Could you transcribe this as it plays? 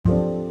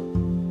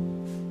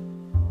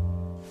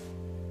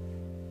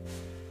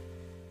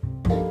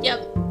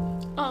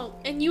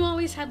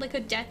always had like a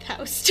death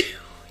house too.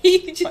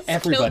 You just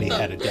Everybody killed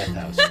them. had a death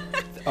house.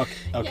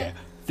 Okay. Yeah.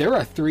 There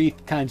are three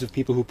kinds of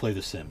people who play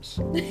The Sims.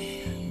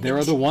 There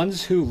are the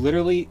ones who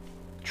literally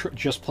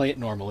just play it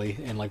normally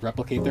and like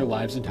replicate their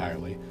lives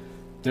entirely.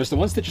 There's the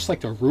ones that just like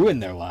to ruin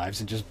their lives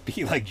and just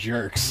be like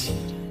jerks.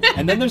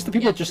 And then there's the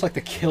people that just like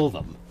to kill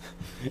them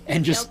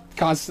and just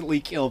constantly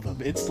kill them.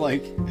 It's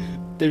like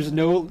there's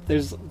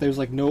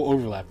like no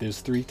overlap. There's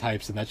three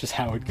types and that's just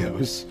how it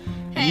goes.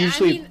 Hey,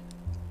 Usually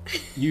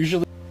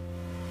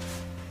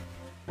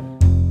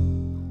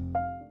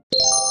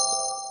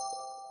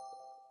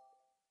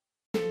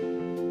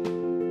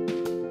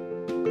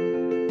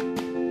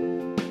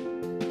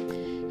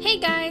Hey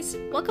guys,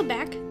 welcome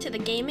back to the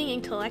Gaming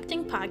and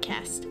Collecting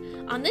Podcast.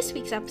 On this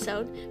week's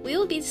episode, we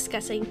will be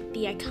discussing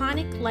the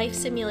iconic life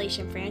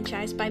simulation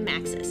franchise by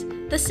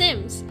Maxis, The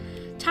Sims.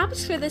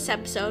 Topics for this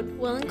episode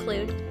will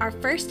include our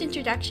first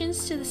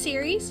introductions to the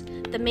series,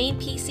 the main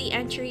PC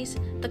entries,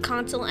 the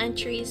console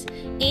entries,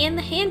 and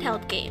the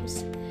handheld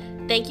games.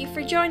 Thank you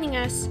for joining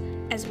us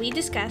as we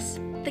discuss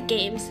the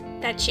games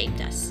that shaped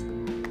us.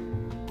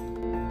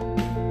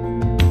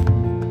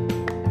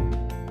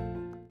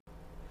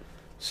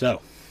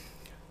 So,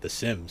 The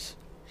Sims.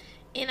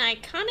 An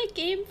iconic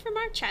game from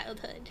our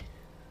childhood.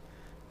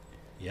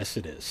 Yes,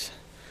 it is.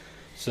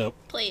 So,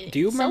 Played it do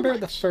you so remember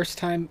the much. first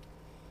time?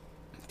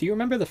 Do you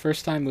remember the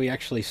first time we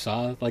actually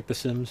saw like The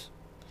Sims?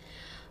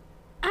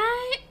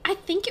 I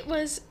think it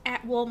was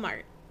at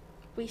Walmart.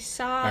 We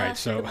saw. All right,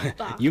 so the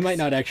box. you might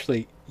not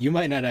actually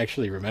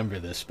remember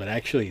this, but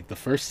actually the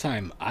first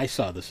time I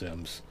saw The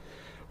Sims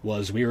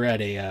was we were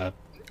at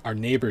our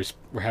neighbors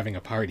were having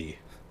a party.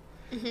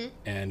 Mm-hmm.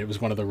 And it was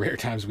one of the rare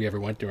times we ever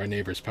went to our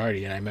neighbor's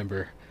party. And I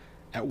remember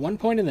at one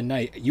point in the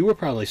night, you were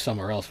probably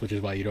somewhere else, which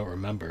is why you don't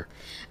remember.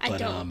 I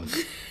don't.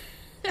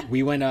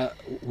 We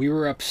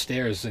were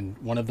upstairs and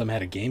one of them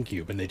had a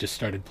GameCube and they just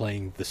started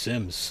playing The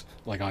Sims,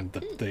 like on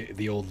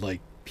the old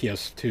like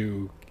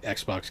PS2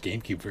 Xbox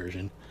GameCube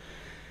version.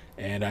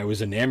 And I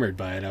was enamored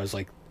by it. I was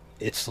like,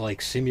 it's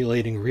like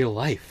simulating real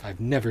life. I've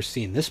never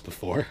seen this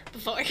before.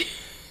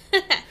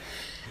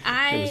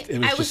 I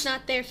was just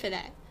not there for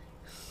that.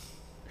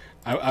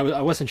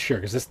 I wasn't sure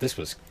because this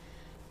was,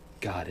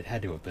 God, it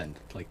had to have been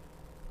like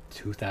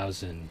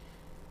 2002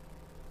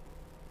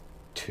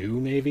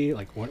 maybe,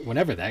 like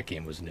whenever that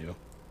game was new.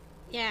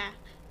 Yeah.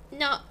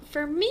 No,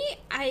 for me,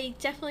 I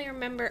definitely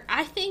remember.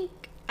 I think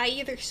I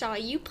either saw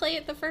you play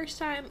it the first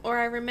time, or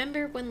I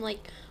remember when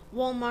like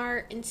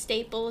Walmart and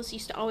Staples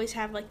used to always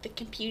have like the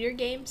computer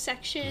game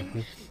section, Mm-hmm.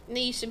 and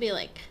they used to be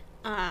like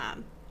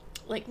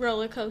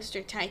Roller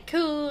Coaster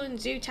Tycoon,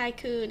 Zoo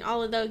Tycoon,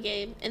 all of those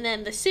games, and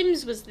then The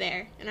Sims was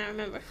there, and I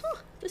remember,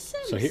 The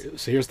Sims.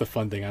 So here's the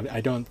fun thing.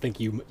 I don't think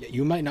you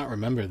might not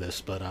remember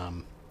this, but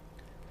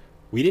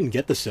we didn't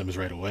get The Sims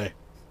right away.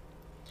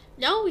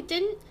 No, we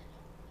didn't.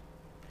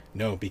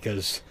 No,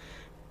 because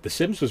The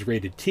Sims was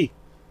rated T,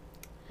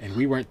 and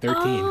we weren't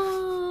 13.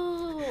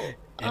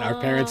 And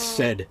our parents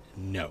said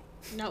no.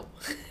 No.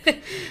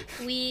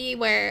 We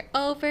were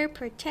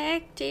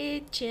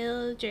overprotected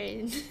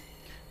children.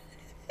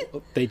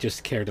 They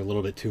just cared a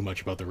little bit too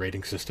much about the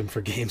rating system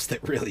for games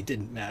that really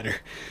didn't matter.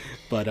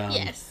 But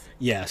Yes.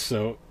 yeah,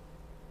 so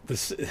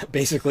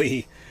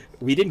basically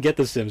we didn't get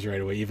The Sims right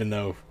away, even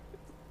though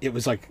it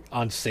was like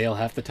on sale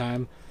half the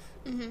time.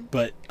 Mm-hmm.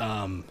 But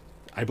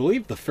I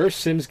believe the first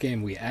Sims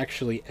game we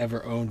actually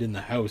ever owned in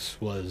the house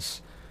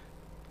was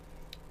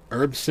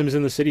Herb Sims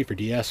in the City for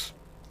DS.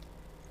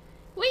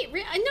 Wait, no,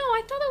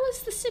 I thought it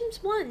was The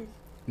Sims 1.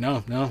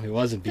 No, it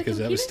wasn't, because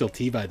that was still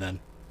T by then.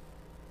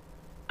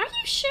 Are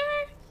you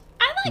sure?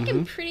 I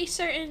am pretty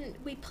certain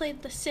we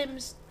played The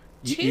Sims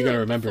 2 You gotta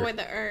remember. before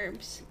the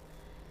Herbs.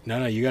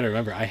 No, you gotta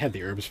remember, I had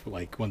the Herbs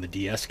like when the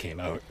DS came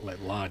out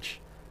at launch.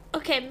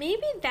 Okay,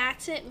 maybe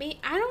that's it.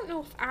 I don't know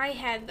if I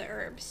had the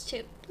Herbs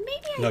too. Maybe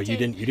I did. No, you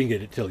didn't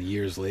get it till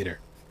years later.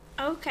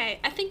 Okay,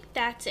 I think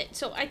that's it.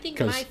 So I think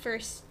 'Cause- my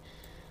first.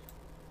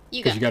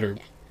 Because you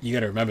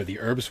gotta remember the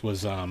Herbs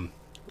was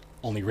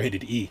only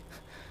rated E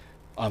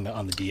on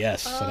the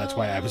DS, so that's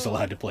why I was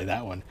allowed to play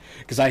that one.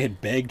 Because I had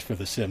begged for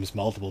The Sims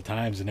multiple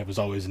times, and it was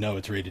always no,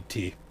 it's rated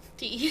T.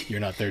 You're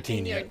not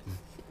 13 yet.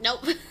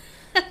 Nope.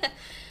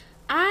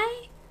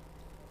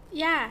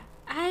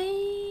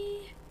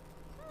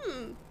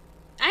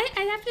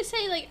 I'd have to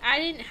say, like, I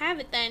didn't have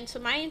it then, so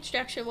my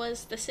instruction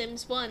was The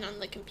Sims 1 on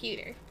the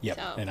computer. Yep,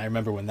 So. and I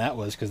remember when that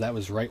was, because that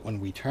was right when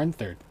we turned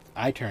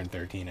I turned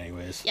 13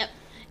 anyways. Yep,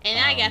 and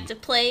I got to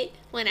play it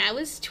when I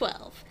was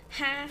 12.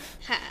 Ha,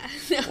 ha.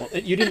 Well,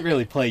 you didn't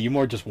really play, you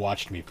more just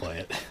watched me play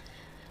it.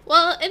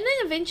 Well, and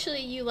then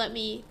eventually you let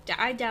me,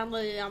 I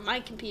downloaded it on my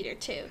computer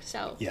too,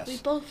 so Yes. we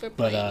both were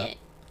But, playing it.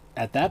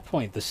 At that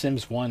point, The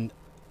Sims 1,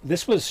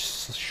 this was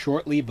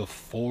shortly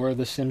before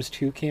The Sims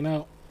 2 came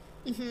out.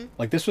 Mm-hmm.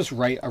 Like, this was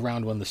right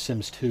around when The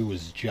Sims 2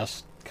 was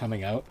just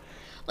coming out.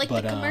 Like,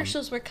 but, the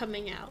commercials were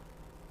coming out.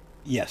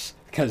 Yes,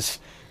 because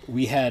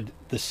we had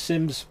The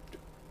Sims,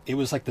 it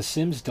was like The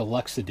Sims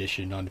Deluxe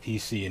Edition on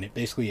PC, and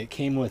it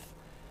came with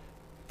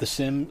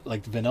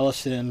like Vanilla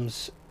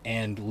Sims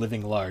and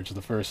Living Large,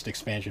 the first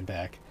expansion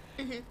pack.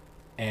 Mm-hmm.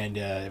 and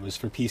it was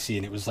for PC,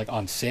 and it was like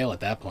on sale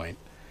at that point.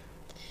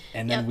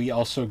 And then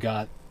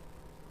Yep.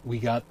 we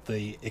got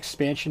the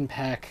expansion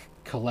pack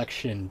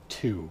collection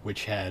 2,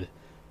 which had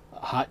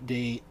Hot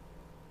Date,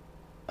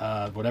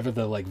 whatever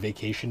the like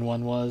vacation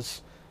one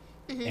was,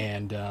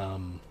 and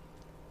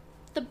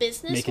The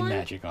business Making one?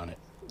 Magic on it.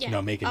 Yeah.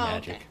 No, Making Oh,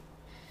 Magic. okay.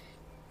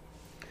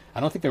 I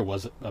don't think there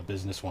was a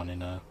business one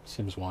in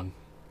Sims 1.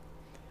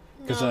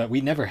 Because No. we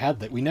never had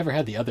that. We never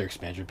had the other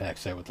expansion pack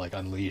set with like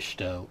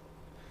Unleashed,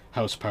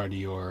 House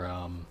Party, or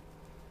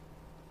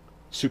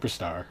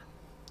Superstar.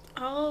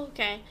 Oh,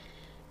 okay.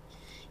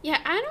 Yeah,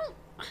 I don't.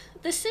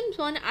 The Sims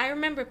one, I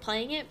remember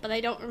playing it, but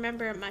I don't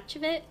remember much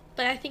of it.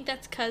 But I think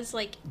that's because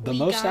like The we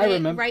most got I it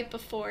remember- right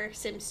before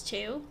Sims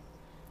 2.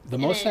 The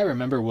And most it- I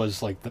remember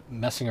was like the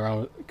messing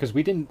around, because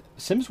we didn't.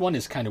 Sims 1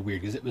 is kind of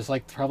weird because it was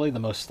like probably the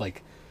most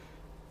like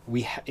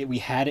we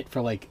had it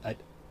for like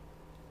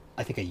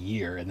I think a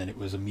year, and then it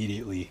was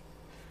immediately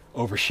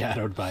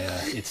overshadowed by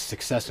its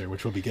successor,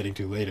 which we'll be getting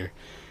to later.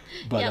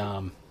 But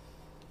Yep.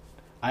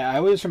 I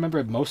always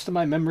remember most of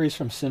my memories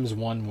from Sims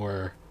 1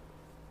 were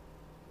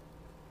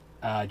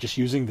just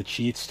using the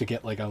cheats to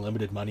get like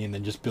unlimited money, and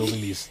then just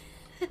building these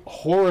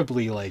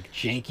horribly like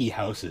janky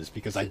houses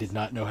because I did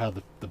not know how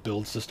the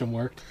build system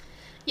worked.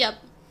 Yep.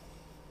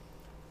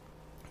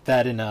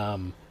 That and I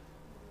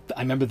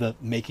remember the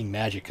Making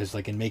Magic, because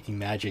like in Making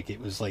Magic it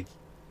was like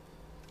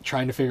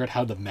trying to figure out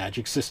how the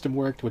magic system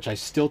worked, which I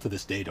still to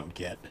this day don't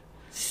get.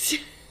 See,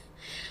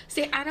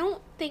 I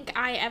don't think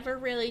I ever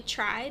really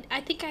tried. I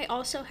think I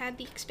also had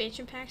the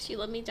expansion packs. You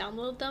let me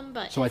download them,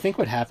 but So I think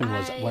what happened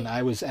was I- when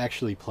I was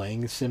actually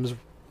playing Sims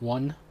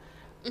 1,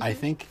 I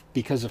think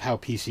because of how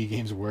PC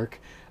games work,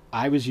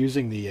 I was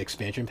using the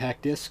expansion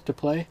pack disc to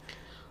play,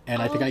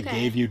 and I think I Okay.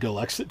 gave you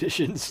deluxe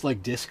editions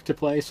like disc to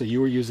play, so you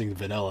were using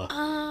vanilla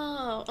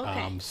oh,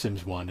 okay.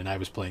 Sims 1, and I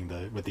was playing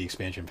with the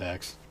expansion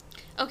packs.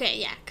 Okay,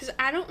 yeah, because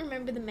I don't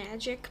remember the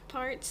magic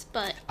parts,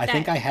 but I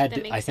think I had that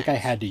to, makes I think I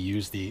sense. had to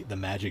use the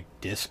magic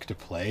disc to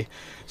play,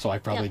 so I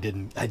probably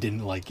Yep.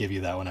 didn't like give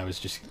you that one. I was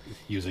just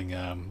using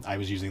I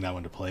was using that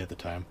one to play at the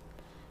time.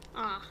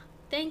 Ah,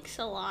 thanks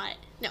a lot.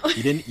 No,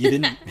 You didn't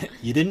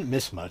you didn't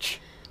miss much.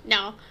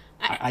 no,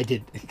 I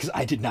did, because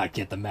I did not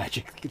get the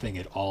magic thing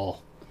at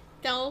all.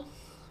 no,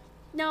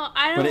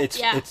 I don't. But it's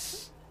yeah.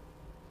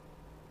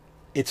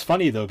 it's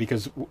funny though,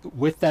 because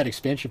with that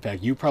expansion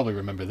pack, you probably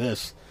remember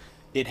this.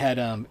 It had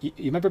you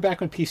remember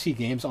back when PC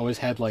games always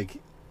had like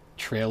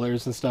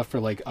trailers and stuff for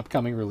like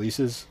upcoming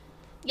releases.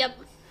 Yep.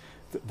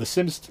 The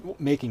Sims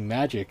Making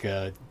Magic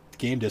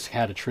game disc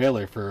had a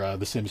trailer for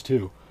The Sims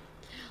 2,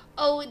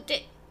 Oh,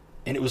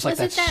 and it was like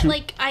was it that sup-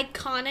 like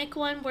iconic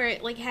one where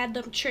it like had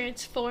them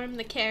transform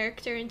the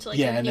character into like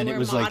Yeah, a and then it newer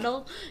was, like-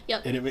 model?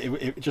 Yep. and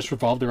it just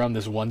revolved around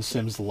this one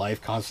Sim's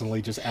life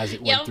constantly, just as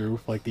it went Yep. through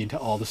like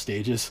all the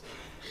stages.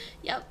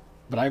 Yep.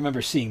 But I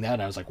remember seeing that,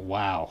 and I was like,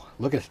 wow,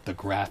 look at the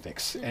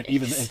graphics. And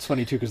even, it's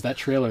funny too, because that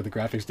trailer, the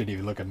graphics didn't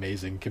even look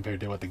amazing compared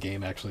to what the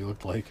game actually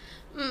looked like.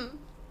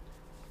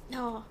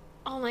 No.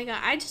 Oh my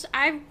god.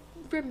 I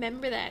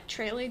remember that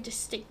trailer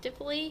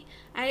distinctively.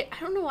 I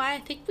don't know why. I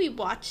think we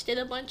watched it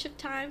a bunch of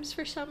times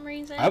for some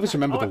reason. I always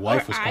remember the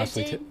wife was I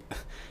constantly... did.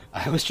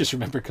 I always just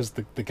remember because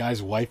the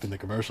guy's wife in the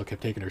commercial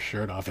kept taking her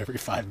shirt off every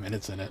 5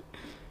 minutes in it.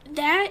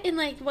 That and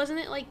like wasn't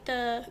it like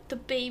the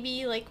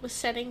baby like was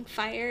setting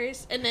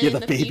fires and then Yeah, in the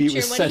the baby future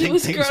was when setting he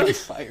was things grown on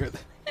fire.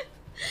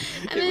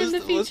 and then in the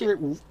It was future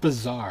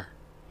bizarre.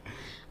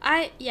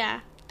 that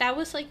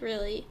was like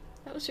really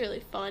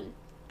fun.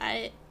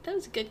 That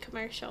was a good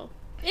commercial.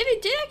 And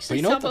it did actually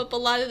you know sum what up a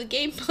lot of the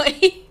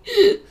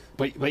gameplay.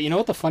 But you know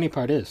what the funny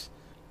part is?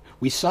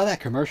 We saw that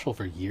commercial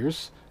for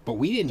years, but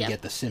we didn't Yep.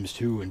 get The Sims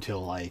 2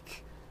 until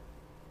like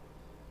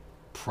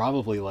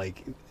probably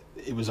like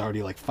it was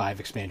already like 5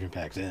 expansion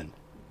packs in,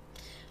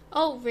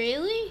 Oh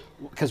really?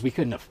 because we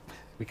couldn't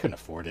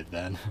afford it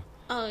then.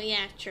 Oh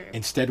yeah, true.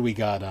 Instead, we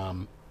got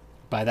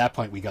by that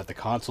point we got the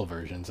console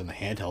versions and the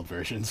handheld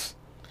versions.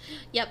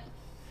 Yep.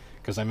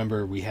 Because I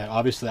remember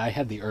obviously I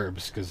had the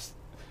herbs,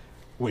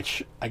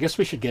 which I guess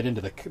we should get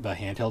into the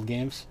handheld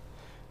games.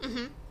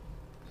 Mm-hmm.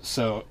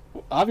 So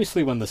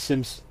obviously when the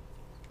Sims,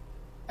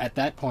 at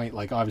that point,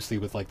 like obviously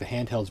with like the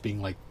handhelds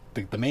being like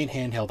the main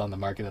handheld on the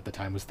market at the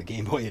time was the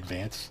Game Boy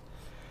Advance.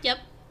 Yep.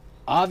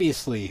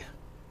 Obviously,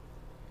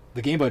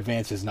 the Game Boy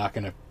Advance is not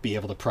going to be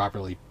able to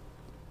properly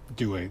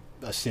do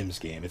a Sims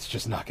game. It's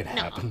just not going to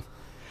No. happen.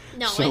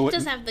 No, So it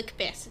doesn't have the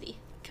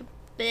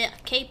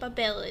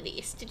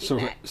capabilities to do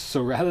that.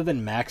 So rather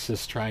than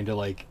Maxis trying to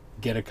like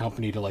get a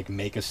company to like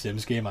make a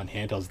Sims game on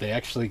handhelds, they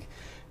actually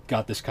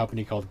got this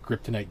company called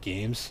Kryptonite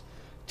Games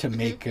to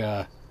make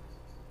the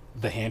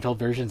handheld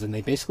versions, and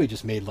they basically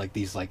just made like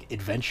these like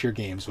adventure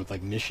games with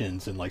like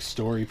missions and like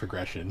story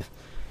progression.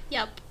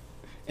 Yep.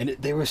 And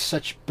they were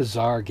such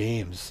bizarre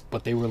games,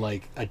 but they were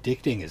like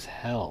addicting as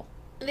hell.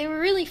 They were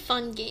really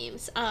fun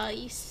games.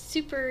 You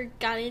super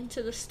got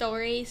into the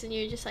stories, and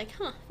you're just like,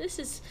 "Huh, this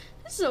is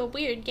a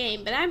weird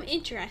game," but I'm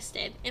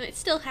interested. And it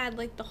still had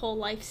like the whole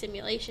life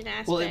simulation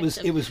aspect. Well, it was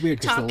of weird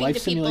because the talking life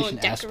to people simulation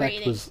and aspect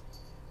decorating. was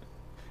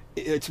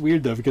It's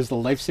weird though because the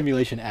life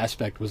simulation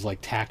aspect was like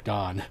tacked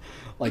on,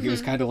 like it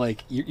was kind of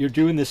like you're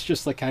doing this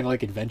just like kind of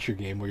like adventure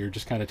game where you're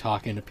just kind of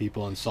talking to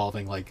people and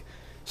solving like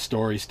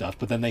story stuff.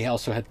 But then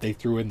they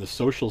threw in the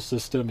social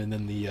system and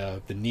then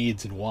the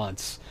needs and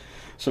wants,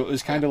 so it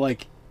was kind of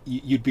like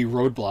you'd be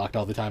roadblocked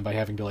all the time by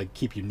having to like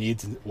keep your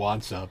needs and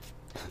wants up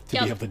to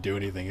be able to do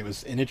anything. It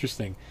was an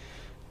interesting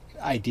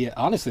idea.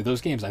 Honestly,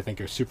 those games I think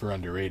are super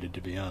underrated,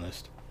 to be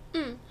honest.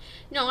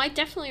 No, I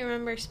definitely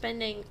remember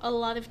spending a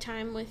lot of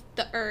time with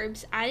the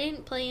Herbs. I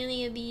didn't play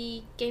any of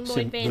the Game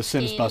Boy Advance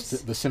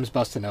games. The Sims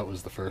Bustin' Out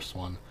was the first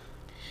one.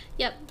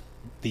 Yep.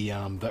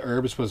 The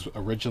Herbs was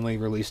originally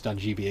released on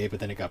GBA, but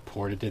then it got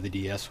ported to the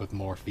DS with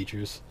more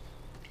features.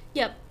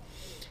 Yep.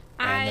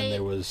 And then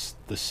there was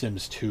The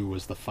Sims 2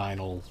 was the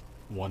final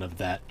one of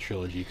that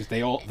trilogy because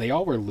they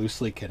all were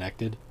loosely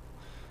connected.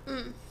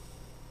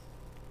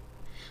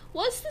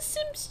 Was The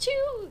Sims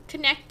 2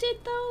 connected,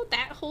 though?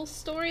 That whole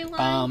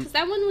storyline? Because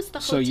that one was the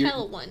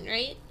hotel one,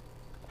 right?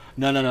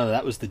 No,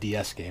 that was the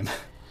DS game.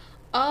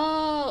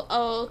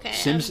 Oh, okay.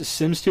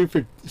 Sims 2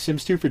 for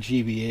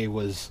GBA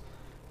was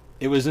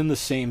in the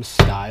same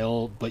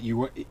style, but you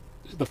were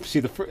the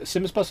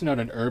Sims Bustin' Out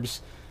and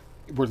Herbs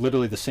were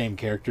literally the same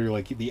character.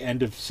 Like the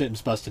end of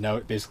Sims Bustin'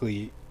 Out,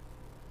 basically,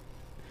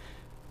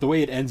 the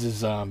way it ends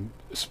is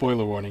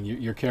spoiler warning.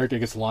 Your character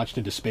gets launched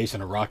into space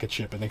in a rocket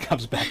ship and then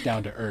comes back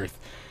down to Earth.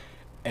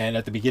 And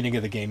at the beginning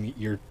of the game,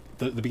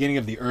 the beginning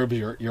of the Herbs,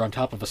 you're on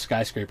top of a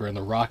skyscraper, and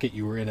the rocket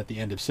you were in at the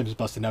end of Sims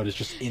Bustin' Out is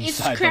just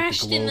inside like,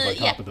 the globe on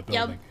top of the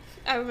building.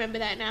 I remember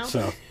that now.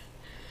 So,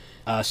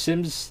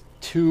 Sims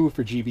 2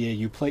 for GBA,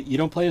 you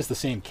don't play as the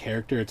same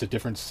character. It's a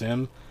different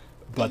sim,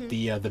 but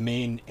the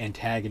main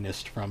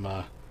antagonist from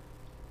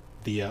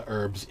the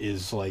Herbs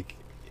is like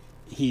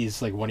he's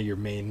like one of your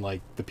main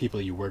like the people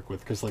you work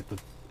with because like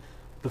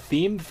the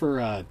theme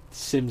for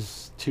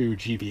Sims 2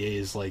 GBA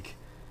is like.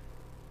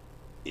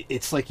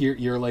 It's like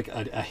you're like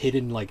a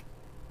hidden like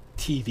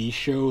TV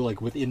show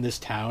like within this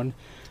town,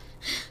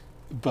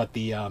 but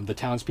the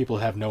townspeople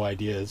have no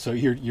idea. So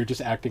you're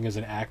just acting as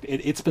an act.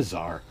 It's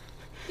bizarre.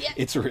 Yeah,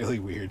 it's really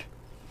weird.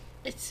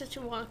 It's such a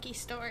wonky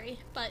story,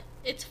 but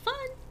it's fun.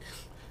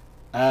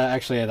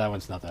 Actually, yeah, that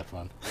one's not that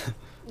fun.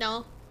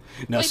 No.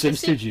 Wait,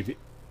 Sims 2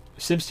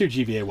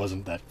 GBA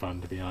wasn't that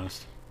fun, to be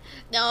honest.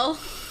 No.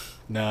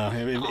 No,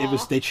 it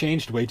was. They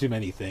changed way too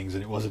many things,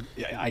 and it wasn't.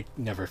 I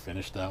never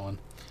finished that one.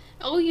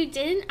 Oh, you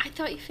didn't? I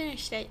thought you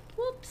finished it.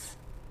 Whoops.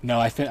 No,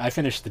 I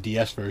finished the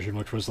DS version,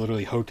 which was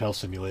literally Hotel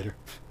Simulator.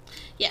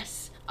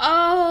 Yes.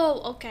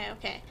 Oh,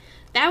 okay.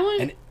 That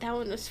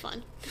one was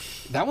fun.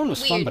 That one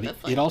was fun, but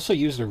it also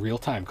used a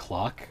real-time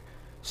clock,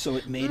 so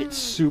it made it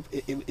super.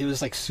 It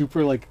was like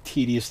super like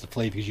tedious to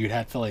play because you'd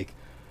have to like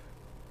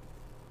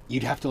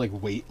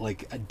wait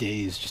like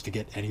days just to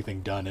get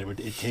anything done.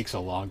 It takes a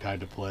long time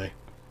to play.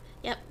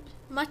 Yep,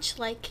 much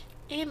like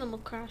Animal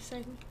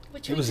Crossing,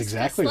 which it was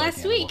exactly like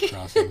Animal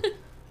Crossing.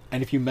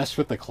 And if you messed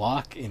with the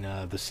clock in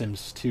The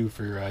Sims 2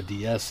 for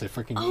DS, a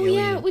freaking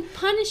alien... it would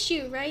punish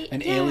you, right?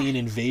 An alien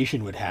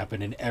invasion would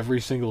happen, and every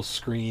single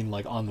screen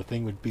like on the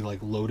thing would be like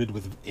loaded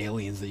with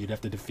aliens that you'd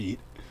have to defeat.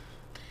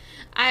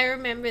 I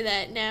remember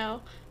that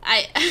now.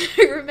 I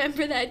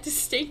remember that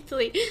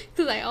distinctly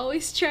because I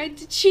always tried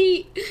to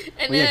cheat,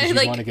 and then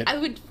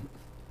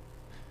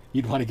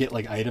You'd want to get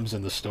like items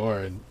in the store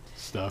and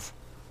stuff.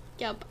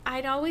 Yep,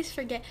 I'd always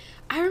forget.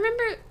 I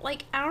remember,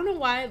 like, I don't know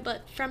why,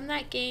 but from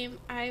that game,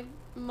 I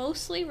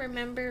mostly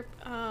remember,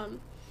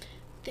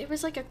 there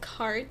was, like, a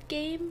card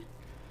game.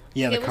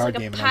 Yeah, the card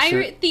game. It was, like, a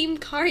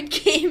pirate-themed card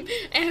game,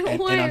 and I don't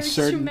know why I just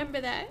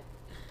remember that.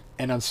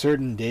 And on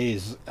certain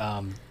days,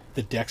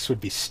 the decks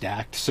would be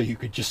stacked, so you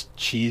could just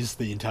cheese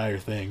the entire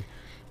thing.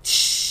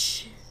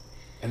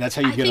 And that's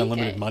how you get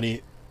unlimited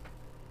money.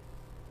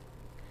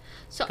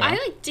 So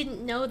I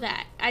didn't know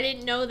that. I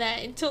didn't know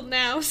that until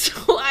now.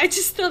 So I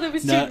just thought I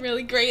was doing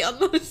really great on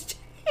those days.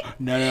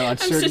 No. I'm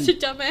such a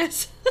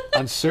dumbass.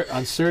 on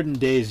certain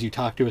days, you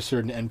talk to a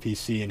certain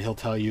NPC, and he'll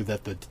tell you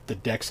that the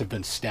decks have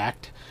been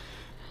stacked,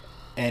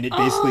 and it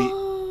basically,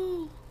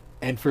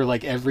 and for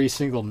like every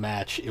single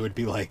match, it would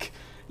be like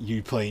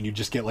you play and you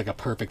just get like a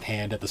perfect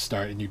hand at the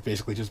start, and you'd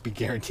basically just be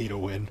guaranteed a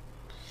win.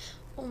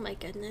 Oh my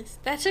goodness,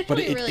 that's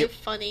actually really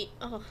funny.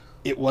 Oh.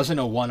 It wasn't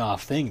a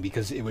one-off thing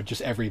because it would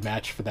just every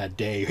match for that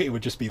day it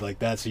would just be like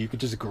that, so you could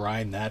just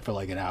grind that for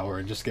like an hour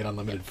and just get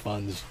unlimited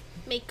funds.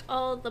 Make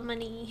all the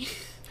money.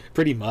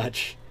 Pretty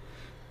much.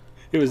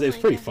 It was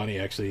pretty funny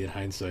actually in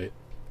hindsight.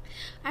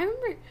 I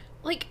remember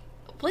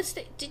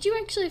did you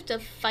actually have to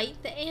fight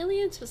the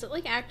aliens? Was it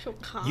like actual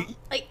comp?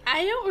 I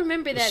don't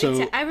remember that.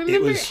 So I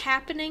remember it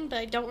happening, but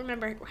I don't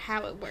remember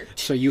how it worked.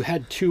 So you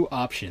had two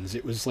options.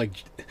 It was like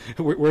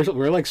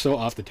we're like so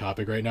off the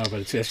topic right now, but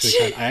it's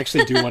actually I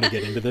actually do want to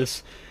get into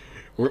this.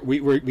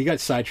 We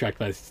got sidetracked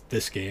by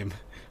this game,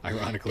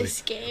 ironically.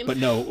 This game. But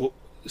no,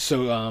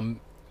 so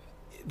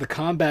the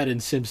combat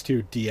in Sims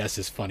 2 DS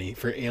is funny.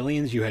 For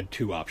aliens, you had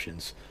two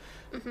options.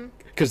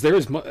 Because there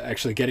was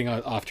actually getting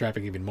off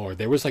topic even more.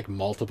 There was like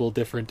multiple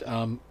different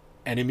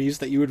enemies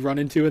that you would run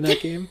into in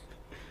that game.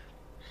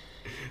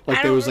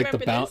 Like there was like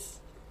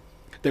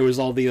there was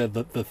all the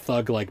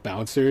thug like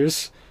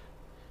bouncers.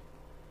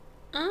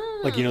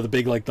 Oh. Like, you know, the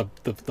big like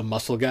the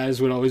muscle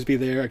guys would always be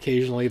there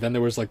occasionally. Then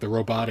there was like the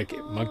robotic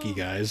monkey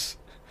guys.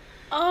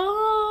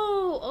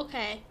 Oh,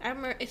 okay.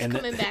 It's And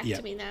coming back yeah.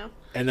 to me now.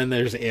 And then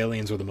there's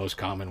aliens were the most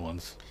common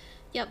ones.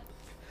 Yep.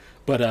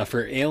 But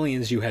for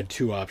aliens, you had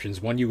two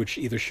options. One, you would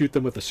either shoot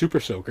them with a super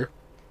soaker,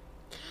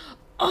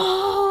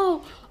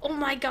 Oh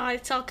my God!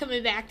 It's all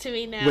coming back to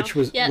me now. which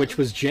was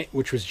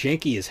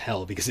janky as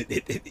hell because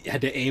it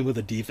had to aim with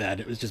a D-pad.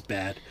 It was just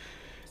bad.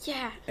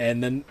 Yeah.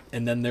 And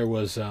then there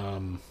was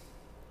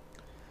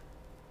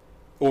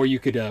or you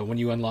could when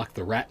you unlock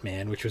the Rat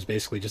Man, which was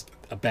basically just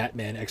a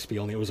Batman XP,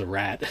 only it was a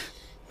rat.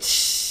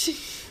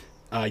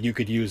 You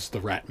could use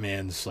the Rat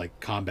Man's like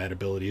combat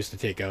abilities to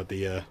take out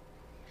the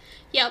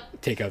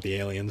Yep. take out the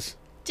aliens.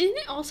 Didn't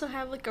it also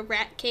have like a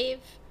rat cave?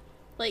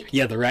 Like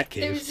Yeah, the Rat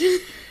Cave.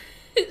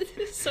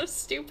 It's so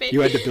stupid.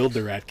 You had to build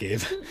the Rat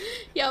Cave.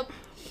 Yep.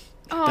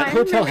 Oh, That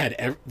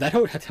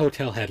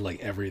hotel had like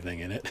everything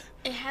in it.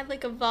 It had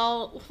like a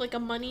vault with like a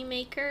money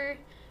maker.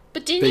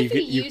 But didn't if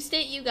you used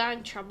it, you got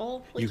in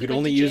trouble? Like, you could went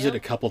only to use it jail? a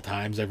couple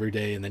times every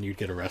day, and then you'd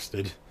get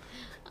arrested.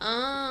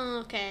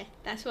 Oh, okay.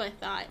 That's what I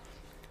thought.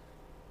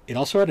 It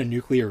also had a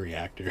nuclear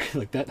reactor.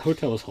 Like, that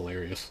hotel was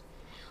hilarious.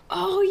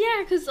 Oh,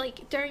 yeah, because,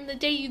 like, during the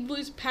day you'd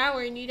lose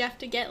power and you'd have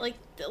to get,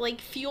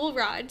 like fuel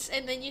rods,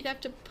 and then you'd have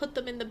to put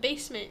them in the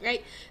basement,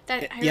 right?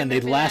 Yeah, and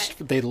they'd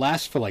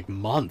last for, like,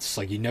 months.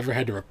 Like, you never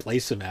had to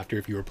replace them after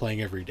if you were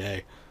playing every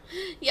day.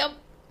 Yep.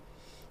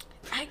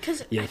 I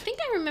think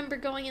I remember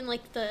going in,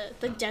 like, the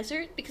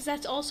desert, because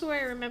that's also where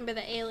I remember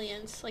the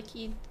aliens. Like,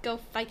 you'd go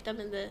fight them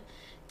in the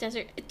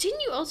desert.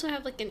 Didn't you also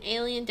have, like, an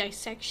alien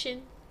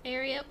dissection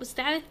area? Was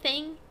that a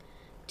thing?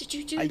 Did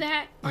you do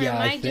that? Or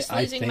am I just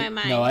losing my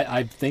mind? No,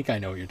 I think I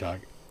know what you're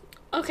talking.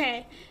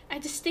 Okay. I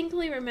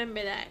distinctly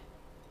remember that.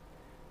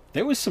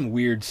 There was some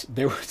weird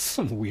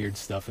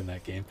stuff in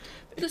that game.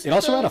 It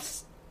also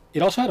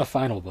had a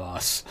final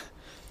boss.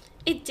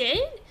 It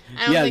did?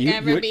 I don't think I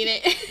ever beat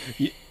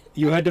it.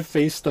 You had to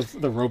face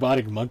the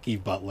robotic monkey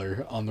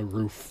butler on the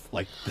roof,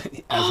 like,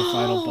 as a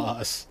final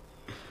boss.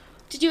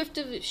 Did you have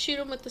to shoot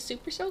him with the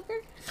super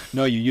soaker?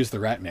 No, you used the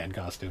Ratman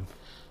costume.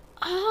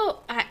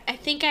 Oh, I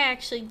think I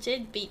actually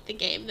did beat the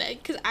game then,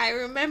 because I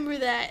remember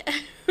that.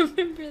 I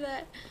remember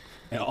that.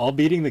 And all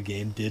beating the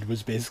game did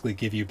was basically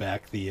give you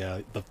back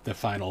the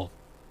final,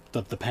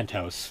 the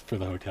penthouse for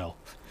the hotel.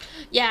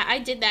 Yeah, I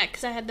did that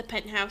because I had the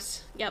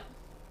penthouse. Yep.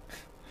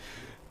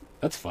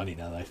 That's funny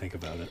now that I think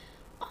about it.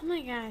 Oh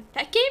my God,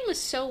 that game was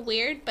so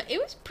weird, but it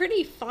was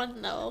pretty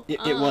fun though. It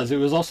was. It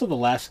was also the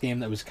last game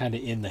that was kind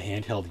of in the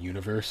handheld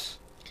universe.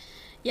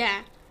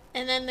 Yeah,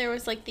 and then there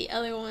was like the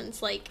other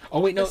ones like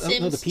the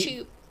Sims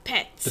 2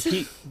 Pets.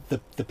 The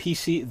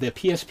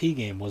PSP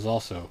game was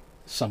also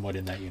somewhat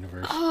in that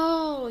universe.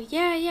 Oh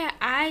yeah,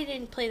 I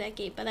didn't play that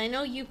game, but I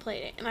know you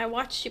played it, and I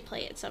watched you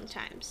play it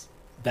sometimes.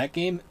 That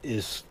game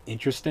is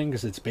interesting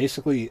because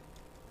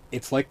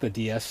it's like the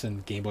DS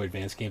and Game Boy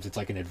Advance games. It's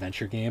like an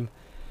adventure game.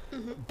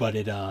 Mm-hmm. But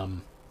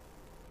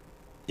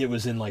it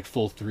was in like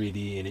full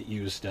 3D and it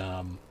used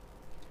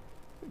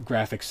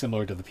graphics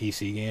similar to the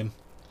PC game.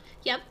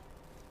 Yep.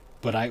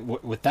 But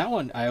with that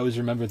one, I always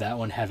remember that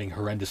one having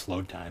horrendous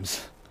load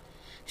times.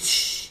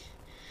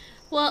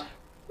 Well,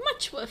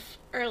 much with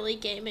early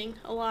gaming,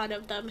 a lot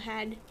of them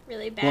had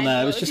really bad. Well, no,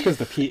 load. it was just because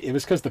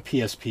the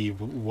PSP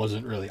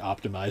wasn't really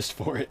optimized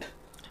for it.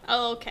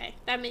 Oh, okay,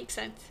 that makes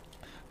sense.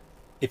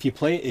 If you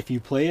play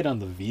it on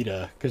the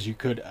Vita, because you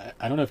could,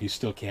 I don't know if you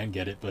still can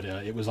get it, but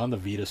it was on the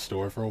Vita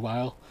store for a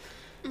while.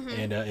 Mm-hmm.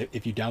 And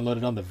if you download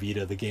it on the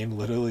Vita, the game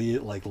literally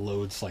like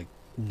loads like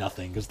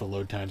nothing because the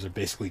load times are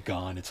basically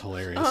gone. It's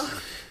hilarious.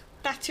 Oh,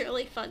 that's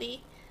really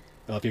funny.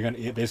 Well, if you're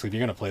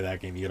gonna play that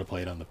game, you gotta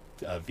play it on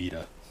the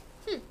Vita.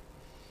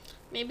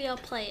 Maybe I'll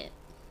play it.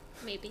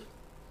 Maybe.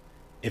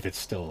 If it's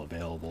still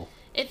available.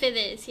 If it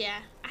is, yeah.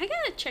 I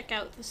gotta check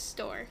out the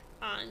store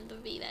on the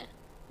Vita.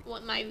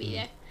 My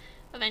Vita.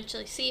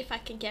 Eventually, see if I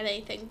can get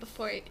anything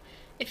before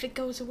if it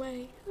goes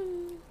away.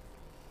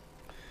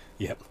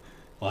 Yep.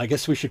 Well, I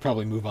guess we should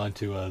probably move on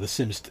to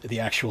the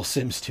actual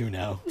Sims 2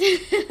 now.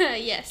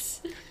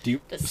 Yes.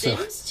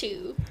 Sims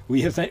 2.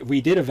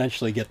 We did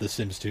eventually get the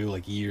Sims 2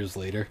 like years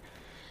later,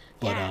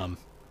 but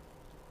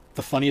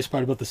the funniest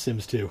part about the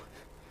Sims 2,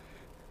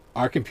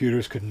 our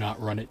computers could not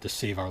run it to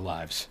save our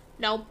lives.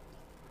 Nope.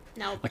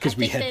 Because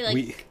we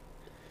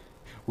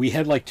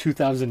had like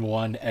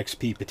 2001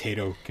 XP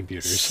potato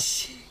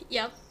computers.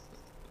 Yep.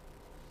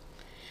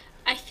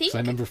 I So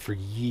I remember for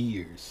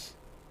years.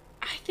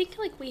 I think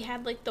like we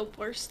had like the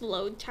worst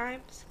load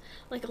times.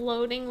 Like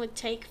loading would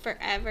take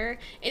forever,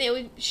 and it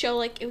would show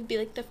like it would be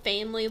like the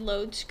family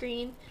load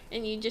screen,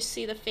 and you just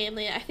see the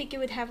family. I think it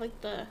would have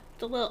like the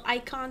little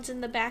icons in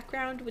the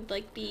background would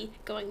like be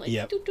going like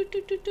doo doo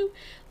doo doo doo,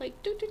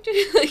 like doo doo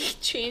doo, like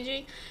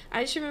changing.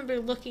 I just remember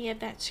looking at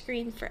that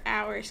screen for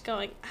hours,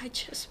 going, I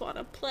just want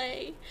to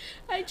play.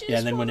 I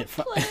just want to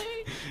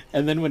play.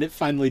 And then when it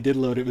finally did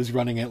load, it was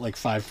running at like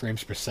 5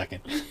 frames per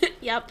second.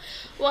 Yep.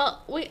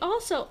 Well, we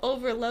also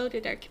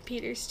overloaded our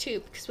computers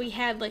too because we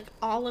had like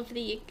all of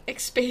the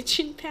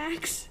expansion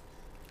packs.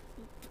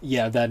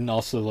 Yeah, that, and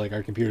also like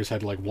our computers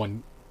had like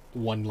one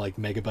like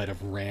megabyte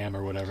of RAM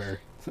or whatever.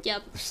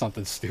 Yep.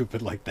 Something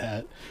stupid like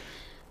that.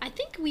 I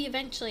think we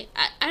eventually,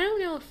 I don't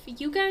know if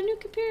you got a new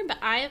computer, but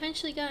I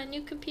eventually got a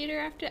new computer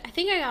after. I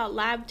think I got a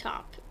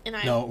laptop.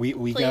 No, we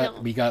got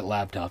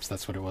laptops.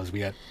 That's what it was. We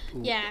got.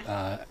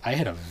 Yeah. I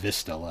had a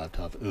Vista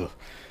laptop. Ugh.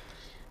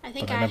 I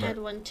think I had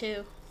one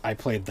too. I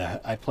played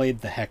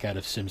the heck out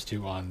of Sims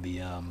 2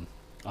 on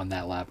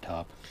that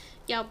laptop.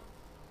 Yep.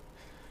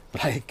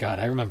 But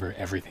I remember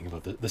everything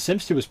about the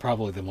Sims 2 was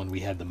probably the one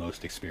we had the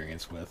most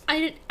experience with.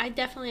 I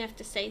definitely have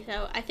to say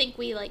so. I think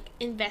we like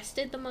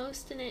invested the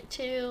most in it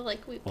too.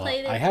 Like we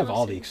played it. I have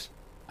all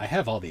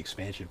the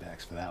expansion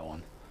packs for that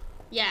one.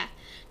 Yeah.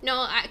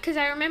 No, because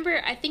I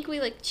remember I think we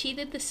like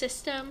cheated the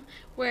system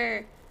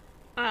where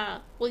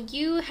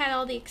you had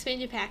all the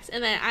expansion packs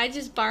and then I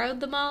just borrowed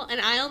them all and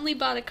I only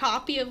bought a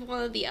copy of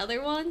one of the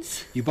other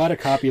ones. You bought a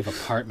copy of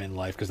Apartment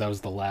Life because that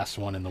was the last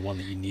one and the one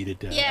that you needed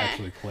to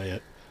actually play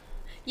it.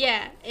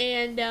 Yeah,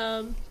 and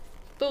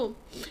boom.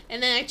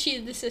 And then I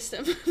cheated the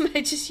system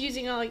by just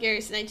using all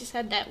yours, and I just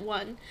had that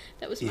one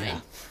that was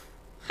mine.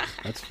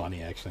 That's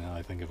funny, actually, now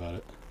I think about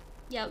it.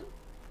 Yep.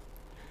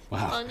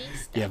 Wow. Funny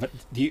stuff. Yeah, but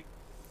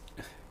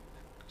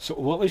so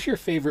what was your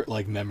favorite,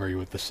 like, memory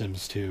with The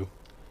Sims 2?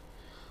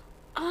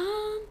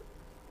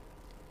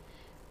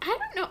 I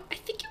don't know. I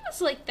think it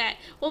was like that.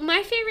 Well,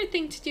 my favorite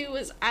thing to do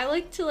was I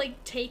like to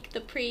like take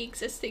the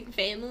pre-existing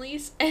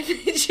families and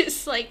then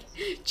just like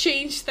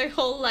change their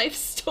whole life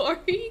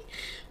story.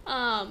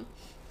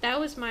 That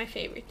was my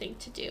favorite thing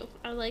to do.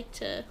 I like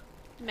to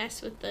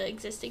mess with the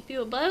existing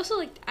people, but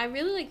I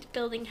really liked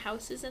building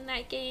houses in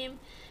that game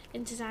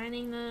and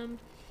designing them.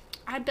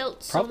 I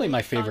built so probably many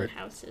my favorite fun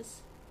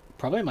houses.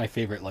 Probably my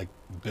favorite like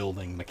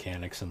building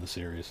mechanics in the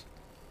series.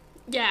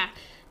 Yeah,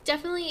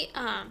 definitely.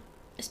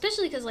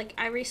 Especially because, like,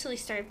 I recently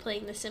started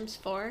playing The Sims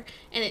 4,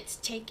 and it's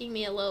taking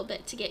me a little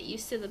bit to get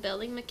used to the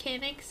building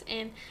mechanics,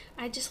 and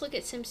I just look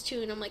at Sims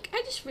 2, and I'm like,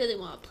 I just really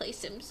want to play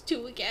Sims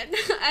 2 again.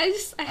 I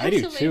have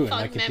so many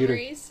fun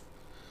memories.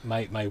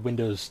 My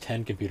Windows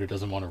 10 computer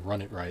doesn't want to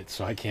run it right,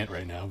 so I can't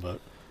right now, but...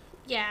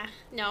 Yeah,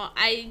 no,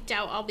 I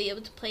doubt I'll be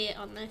able to play it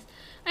on this.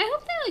 I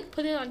hope they, like,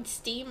 put it on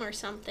Steam or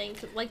something,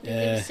 like they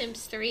did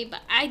Sims 3,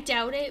 but I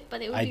doubt it,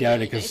 but it would be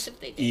really nice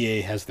if they did.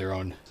 EA has their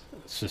own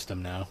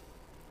system now.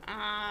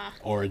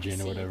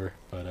 Origin or whatever,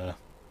 but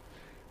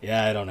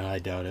yeah, I don't know. I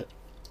doubt it.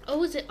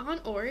 Oh, is it on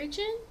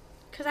Origin?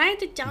 Because I had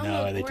to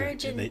download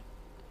Origin.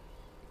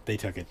 They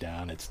took it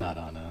down. It's not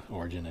on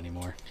Origin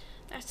anymore.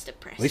 That's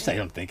depressing. At least I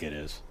don't think it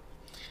is.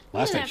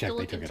 Last I checked,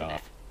 they took it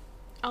off.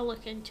 I'll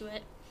look into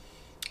it.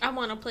 I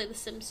want to play The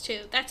Sims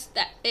 2.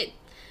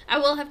 I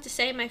will have to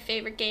say my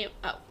favorite game.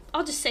 Oh,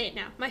 I'll just say it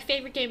now. My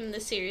favorite game in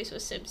the series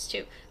was Sims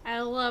 2.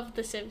 I love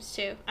The Sims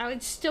 2. I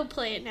would still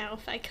play it now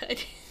if I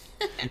could.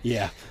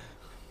 Yeah.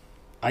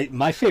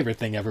 My favorite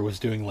thing ever was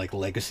doing like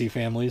legacy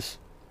families.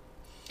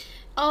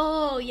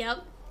 Oh,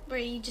 yep. Where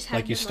you just have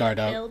like you start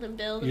out build and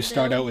build. You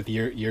start out with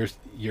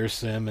your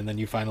sim, and then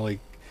you finally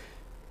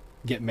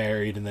get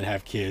married, and then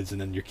have kids,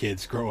 and then your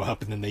kids grow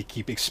up, and then they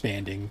keep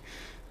expanding.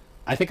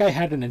 I think I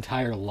had an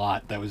entire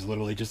lot that was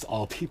literally just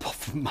all people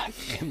from my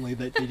family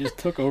that they just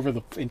took over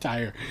the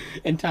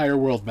entire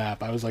world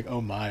map. I was like,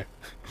 oh my.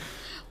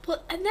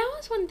 Well, and that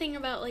was one thing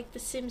about like The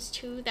Sims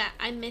 2 that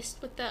I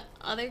missed with the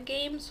other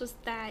games was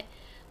that.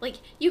 Like,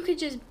 you could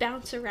just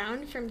bounce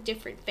around from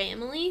different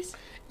families.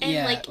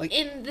 And, like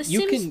in The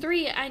Sims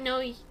 3, I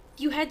know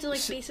you had to,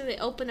 like, basically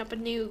open up a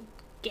new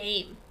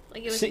game.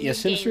 Like, it was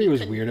Sims 3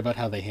 was weird about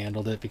how they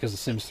handled it because The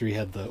Sims 3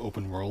 had the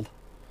open world.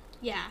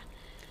 Yeah.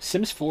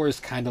 Sims 4 is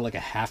kind of like a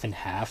half and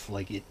half.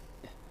 Like,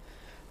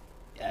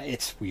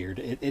 it's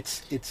weird.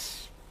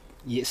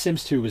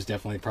 Sims 2 was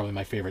definitely probably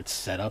my favorite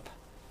setup.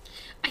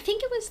 I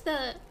think it was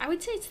I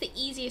would say it's the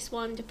easiest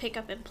one to pick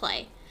up and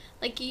play.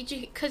 Like,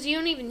 because you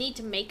don't even need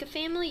to make a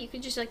family. You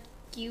can just, like,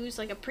 use,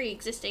 like, a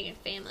pre-existing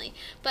family.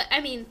 But,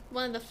 I mean,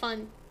 one of the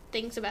fun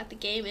things about the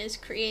game is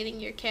creating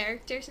your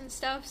characters and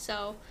stuff.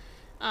 So,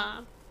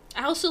 I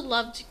also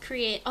love to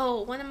create...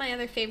 Oh, one of my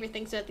other favorite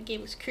things about the game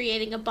was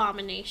creating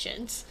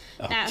abominations.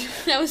 Oh.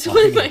 That was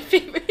one of my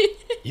favorite...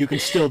 You can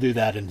still do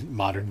that in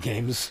modern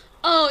games.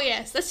 Oh,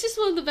 yes. That's just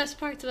one of the best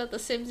parts about The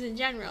Sims in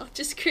general.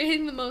 Just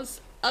creating the most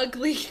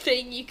ugly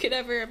thing you could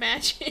ever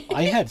imagine.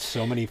 I had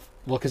so many...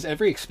 Well, because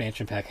every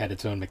expansion pack had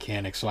its own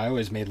mechanics, so I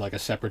always made, like, a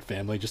separate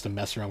family just to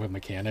mess around with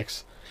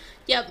mechanics.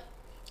 Yep.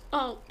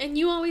 Oh, and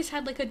you always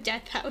had, like, a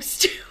death house,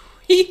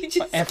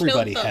 too.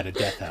 Everybody had a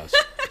death house.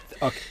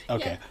 Okay.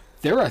 Yeah.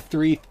 There are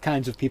three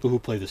kinds of people who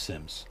play The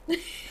Sims.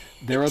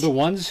 There are the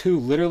ones who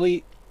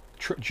literally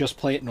just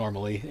play it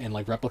normally and,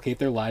 like, replicate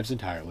their lives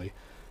entirely.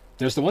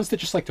 There's the ones that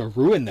just like to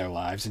ruin their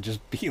lives and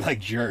just be,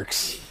 like,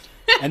 jerks.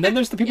 And then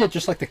there's the people that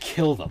just like to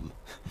kill them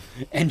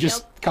and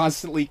just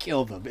constantly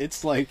kill them.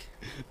 It's like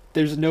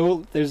there's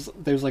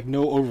like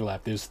no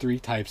overlap. There's three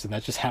types, and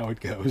that's just how it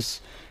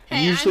goes.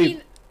 And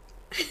usually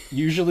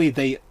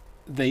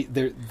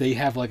they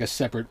have like a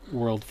separate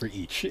world for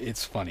each.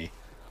 It's funny.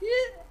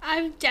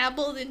 I've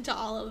dabbled into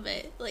all of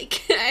it.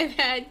 Like, I've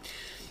had,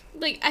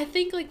 like, I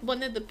think, like,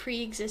 one of the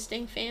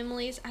pre-existing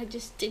families I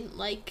just didn't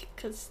like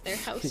because their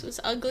house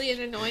was ugly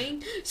and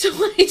annoying. So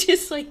I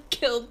just, like,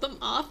 killed them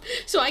off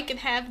so I could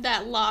have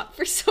that lot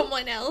for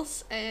someone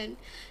else. And,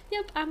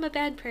 yep, I'm a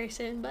bad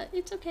person, but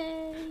it's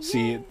okay.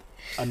 See, Yay.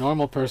 a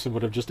normal person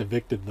would have just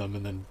evicted them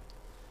and then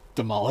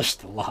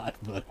demolished the lot,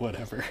 but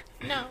whatever.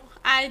 No,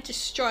 I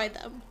destroy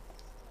them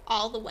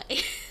all the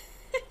way.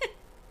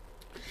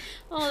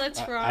 Oh, that's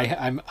wrong.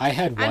 I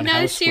had one I'm not a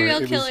house serial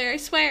where killer, I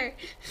swear.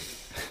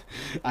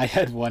 I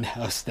had one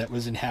house that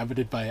was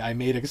inhabited by... I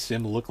made a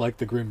sim look like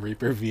the Grim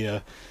Reaper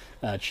via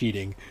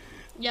cheating.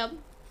 Yep.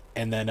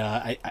 And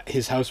then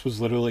his house was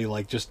literally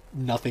like just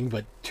nothing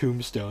but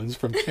tombstones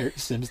from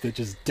Sims that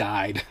just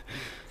died.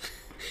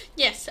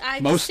 Yes, I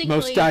most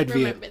distinctly died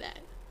remember that.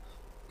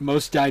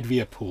 Most died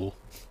via pool.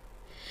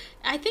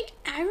 I think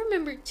I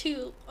remember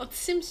too, on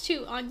Sims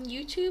 2 on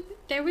YouTube,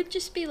 there would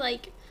just be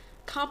like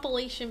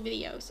compilation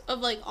videos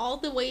of like all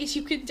the ways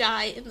you could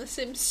die in The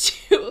Sims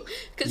 2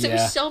 because there were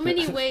so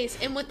many ways,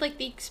 and with like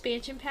the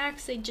expansion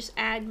packs they just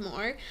add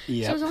more.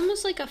 Yep. So it was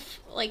almost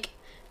like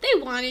they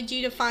wanted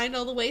you to find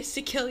all the ways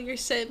to kill your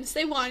Sims.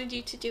 They wanted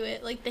you to do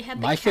it. Like they had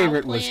the my cow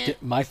favorite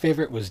plant. my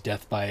favorite was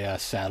death by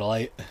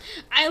satellite.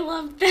 I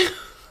love that.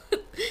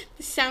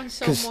 This sounds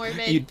so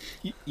morbid.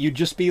 You'd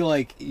just be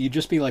like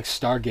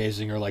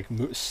stargazing or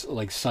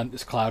like sun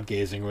cloud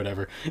gazing or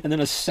whatever, and then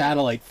a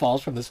satellite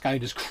falls from the sky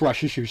and just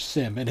crushes your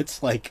sim, and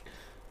it's like,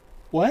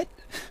 what?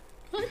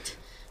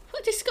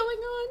 What is going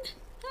on?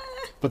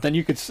 Ah. But then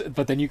you could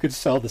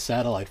sell the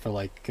satellite for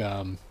like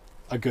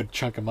a good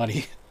chunk of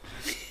money.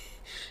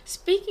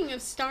 Speaking of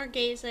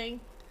stargazing,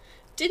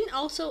 didn't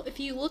also, if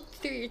you looked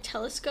through your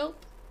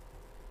telescope,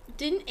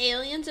 didn't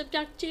aliens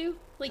abduct you?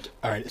 Like,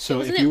 all right,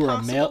 so if you were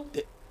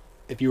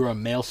a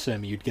male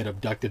sim, you'd get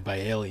abducted by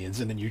aliens,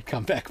 and then you'd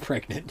come back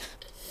pregnant.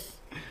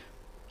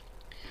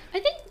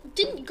 I think,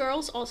 didn't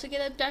girls also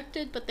get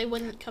abducted, but they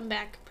wouldn't come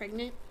back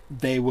pregnant?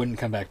 They wouldn't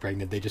come back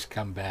pregnant. They just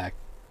come back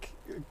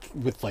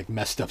with like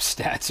messed up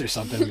stats or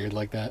something weird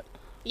like that.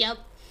 Yep.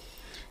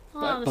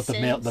 But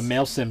the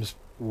male sims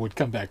would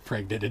come back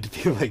pregnant and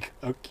be like,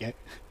 okay.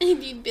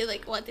 And you'd be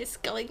like, what is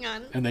going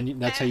on? And then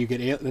that's how you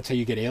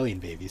get alien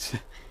babies.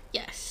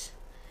 Yes.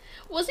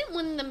 Wasn't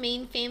one of the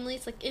main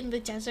families like in the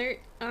desert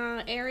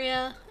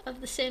area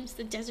of The Sims,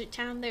 the desert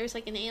town? There was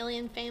like an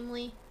alien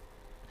family.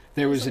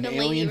 There was an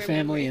alien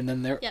family, and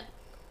then Yep.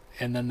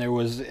 And then there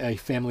was a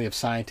family of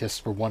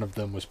scientists where one of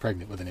them was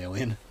pregnant with an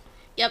alien.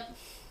 Yep.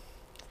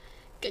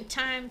 Good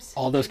times.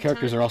 All those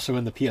characters are also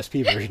in the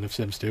PSP version of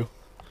Sims 2.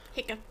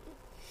 Hiccup.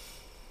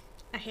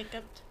 I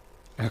hiccuped.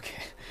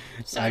 Okay.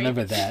 Sorry. I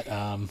remember that.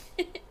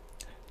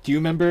 Do you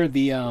remember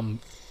the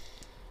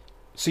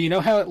so you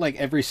know how like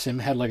every sim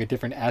had like a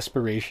different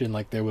aspiration?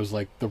 Like there was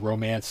like the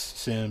romance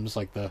sims,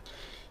 like the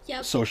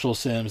social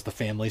sims, the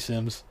family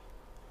sims.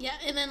 Yeah,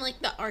 and then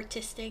like the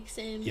artistic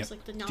sims,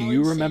 like the knowledge Do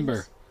you remember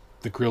sims.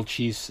 the grilled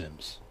cheese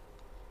sims?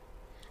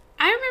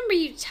 I remember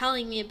you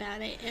telling me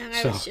about it, and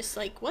I was just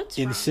like, "What's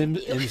wrong with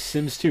you?" In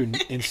Sims 2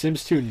 in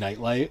Sims 2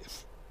 Nightlight,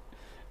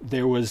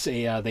 there was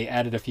they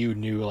added a few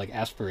new like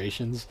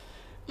aspirations,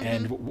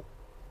 and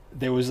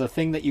there was a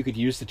thing that you could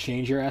use to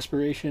change your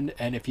aspiration,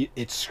 and if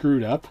it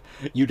screwed up,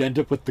 you'd end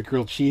up with the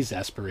grilled cheese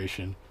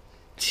aspiration,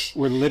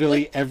 where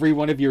literally every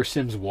one of your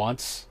Sims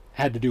wants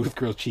had to do with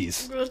grilled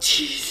cheese. Grilled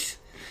cheese.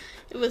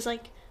 It was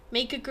like,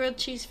 make a grilled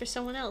cheese for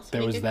someone else.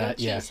 There was that,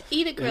 cheese.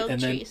 Eat a grilled and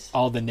then cheese.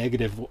 all the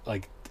negative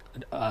like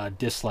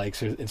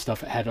dislikes and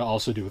stuff had to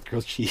also do with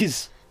grilled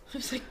cheese. It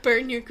was like,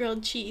 burn your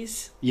grilled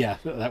cheese. Yeah,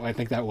 I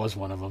think that was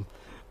one of them.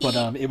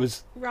 But it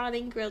was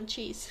rotting grilled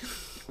cheese.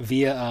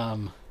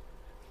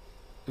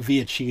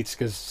 via cheats,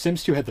 because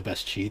Sims 2 had the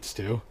best cheats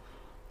too.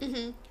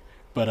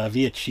 But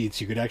via cheats,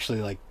 you could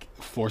actually like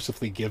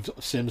forcibly give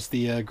Sims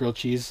the grilled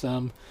cheese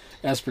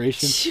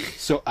aspiration.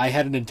 So I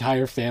had an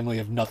entire family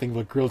of nothing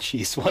but grilled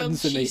cheese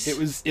ones, and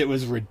it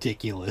was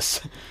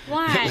ridiculous.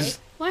 Why?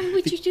 Why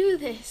would you do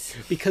this?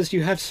 Because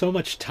you have so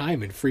much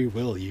time and free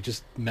will, you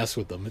just mess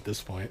with them at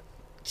this point.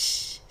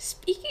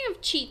 Speaking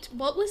of cheats,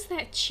 what was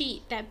that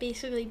cheat that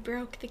basically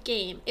broke the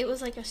game? It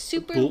was like a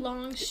super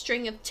long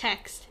string of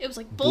text. It was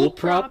like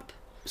bullprop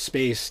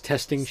space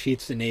testing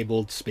cheats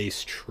enabled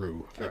space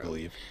true, I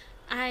believe.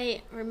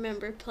 I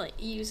remember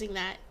using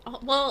that.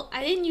 Well,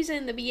 I didn't use it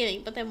in the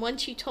beginning, but then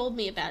once you told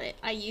me about it,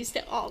 I used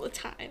it all the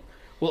time.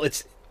 Well,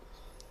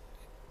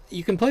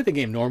 you can play the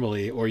game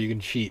normally, or you can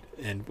cheat.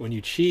 And when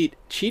you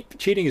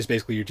cheating is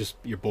basically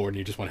you're bored and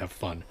you just want to have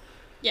fun.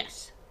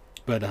 Yes.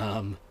 But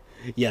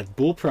yeah,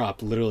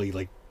 bullprop literally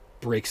like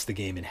breaks the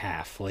game in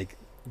half. Like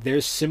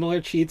there's similar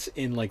cheats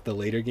in like the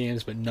later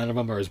games, but none of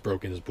them are as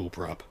broken as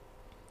bullprop.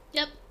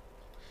 Yep.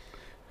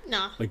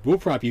 Nah. Like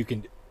bullprop,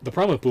 the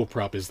problem with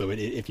bullprop is though,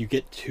 if you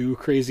get too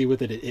crazy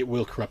with it, it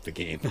will corrupt the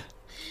game.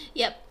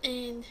 Yep,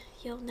 and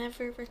you'll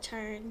never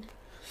return.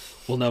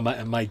 Well, no,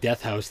 my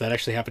death house, that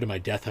actually happened to my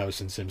death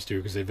house in Sims 2,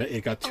 because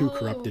it got too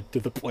corrupted to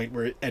the point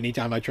where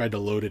anytime I tried to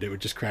load it, it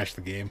would just crash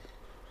the game.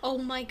 Oh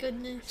my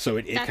goodness. So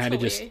it That's kind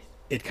of just hilarious.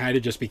 it kind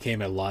of just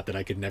became a lot that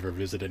I could never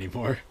visit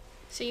anymore.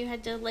 So you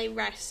had to lay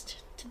rest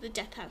to the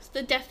death house.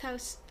 The death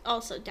house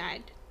also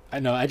died. I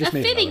know. I just A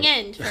made fitting another,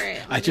 end for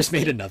it. I just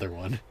made honestly. another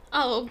one.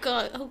 Oh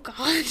god. Oh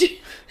god.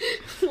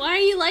 Why are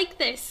you like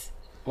this?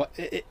 Well,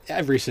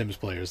 every Sims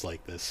player is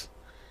like this.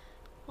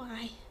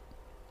 Why?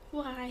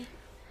 Why?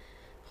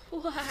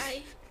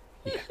 Why?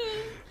 Yeah.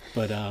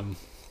 But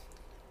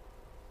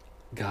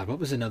God, what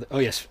was another? Oh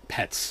yes,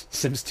 pets.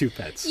 Sims 2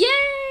 pets. Yay!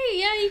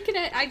 Yeah, you could.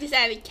 I just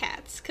added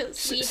cats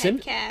because we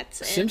had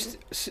cats. And...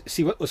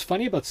 See, what was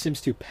funny about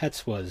Sims 2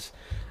 pets was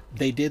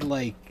they did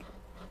like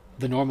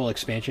the normal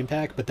expansion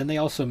pack, but then they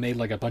also made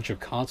like a bunch of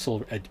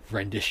console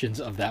renditions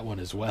of that one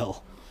as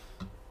well.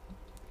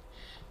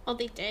 Oh,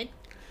 they did.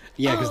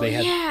 Yeah, because they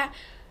had. Yeah.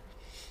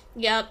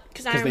 Yep,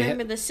 because I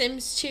remember had... the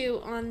Sims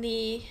 2 on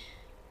the,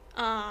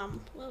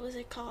 what was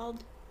it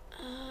called?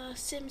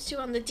 Sims 2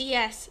 on the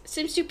DS.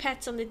 Sims 2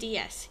 Pets on the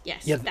DS.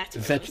 Yes, Yeah, that's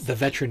what it was. the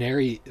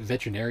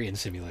veterinarian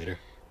simulator.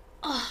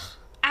 Oh,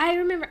 I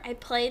remember I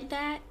played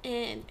that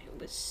and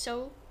it was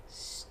so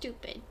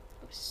stupid.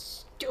 It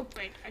was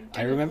stupid.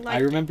 I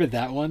remember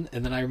that one,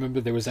 and then I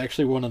remember there was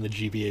actually one on the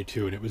GBA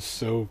 2, and it was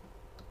so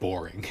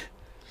boring.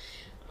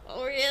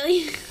 Oh,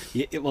 really?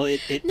 Yeah,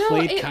 it No,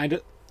 played kind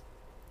of.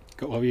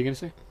 What were you gonna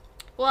say?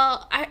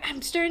 Well,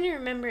 I'm starting to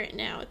remember it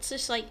now. It's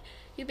just like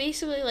you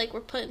basically like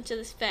were put into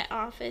this vet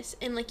office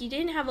and like you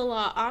didn't have a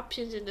lot of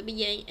options in the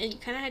beginning and you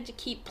kind of had to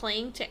keep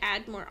playing to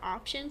add more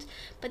options.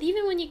 But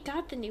even when you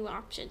got the new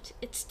options,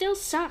 it still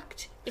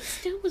sucked. It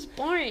still was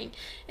boring.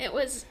 It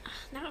was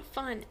not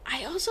fun.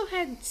 I also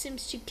had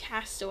Sims 2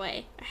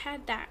 Castaway. I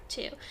had that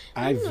too.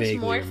 I vaguely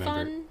more remember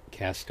fun,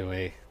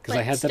 Castaway because but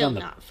I had still that on the.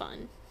 not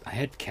fun. I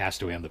had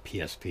Castaway on the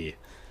PSP.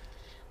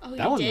 Oh,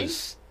 That you one did?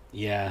 was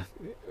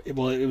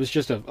it was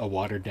just a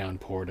watered down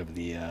port of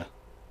the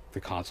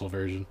console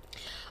version.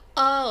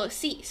 Oh,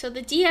 see, so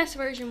the DS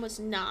version was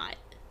not.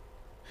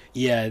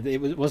 Yeah,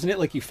 wasn't it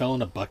like you fell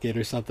in a bucket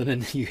or something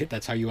and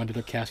that's how you ended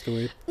up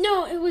Castaway?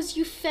 No, it was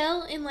you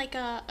fell in like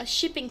a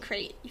shipping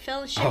crate. You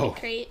fell in a shipping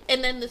crate,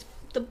 and then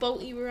the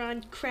boat you were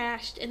on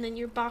crashed, and then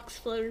your box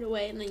floated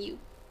away, and then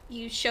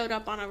you showed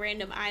up on a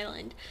random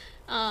island.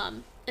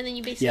 And then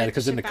you basically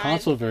because in the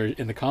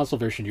console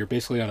version you're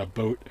basically on a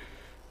boat.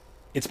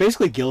 It's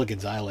basically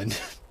Gilligan's Island.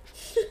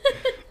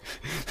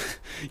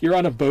 You're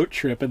on a boat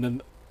trip and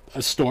then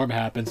a storm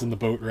happens and the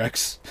boat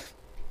wrecks.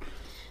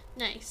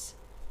 Nice.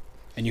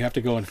 And you have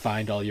to go and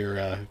find all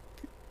your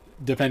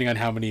depending on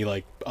how many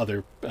like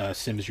other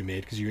Sims you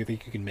made, because you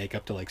think you can make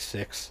up to like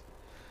 6.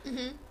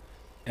 Mhm.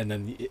 And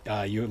then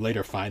you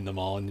later find them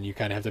all, and then you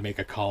kind of have to make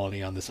a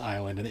colony on this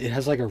island, and it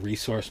has like a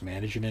resource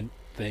management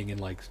thing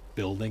and like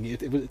building.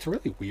 It's a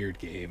really weird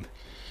game.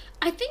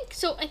 I think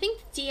so. I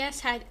think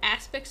DS had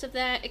aspects of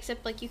that,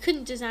 except like you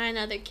couldn't design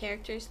other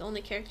characters. The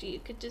only character you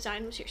could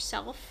design was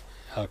yourself.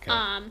 Okay.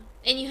 And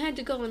you had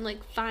to go and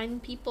like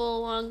find people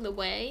along the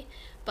way.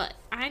 But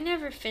I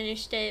never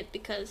finished it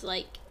because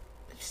like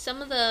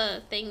some of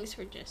the things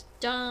were just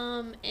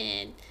dumb,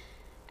 and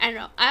I don't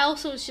know. I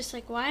also was just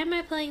like, why am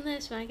I playing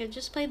this when I could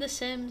just play The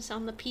Sims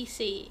on the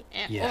PC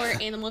or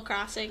Animal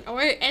Crossing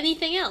or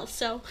anything else?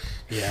 So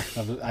yeah,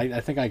 I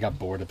think I got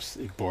bored of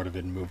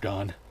it and moved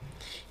on.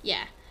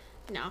 yeah,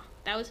 no,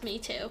 that was me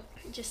too.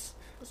 Just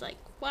was like,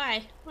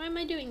 why am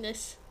I doing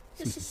this?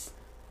 This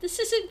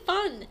isn't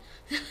fun.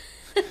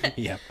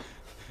 Yep.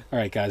 All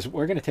right, guys,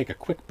 we're gonna take a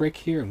quick break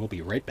here, and we'll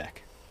be right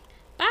back.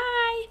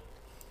 Bye.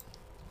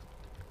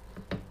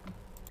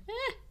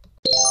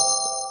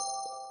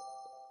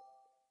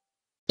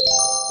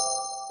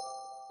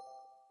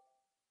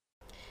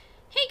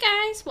 Hey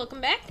guys,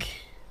 welcome back.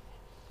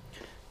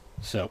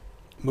 So,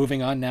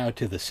 moving on now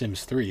to The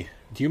Sims 3.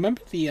 Do you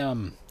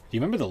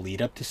remember the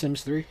lead up to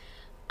Sims 3?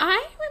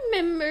 I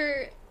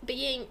remember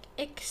being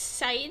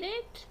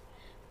excited,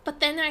 but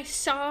then I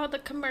saw the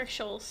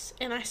commercials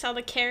and I saw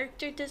the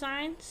character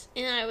designs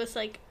and I was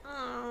like,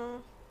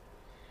 oh,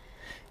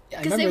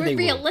 because they were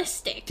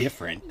realistic,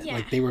 different. Yeah.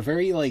 Like they were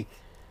very like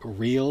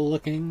real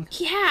looking.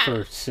 Yeah.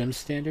 For Sims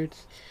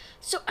standards.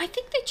 So I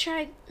think they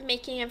tried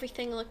making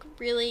everything look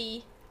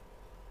really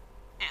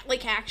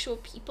like actual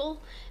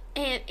people,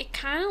 and it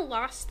kind of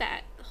lost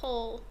that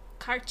whole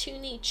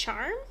cartoony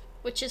charm,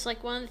 which is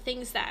like one of the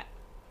things that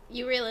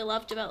you really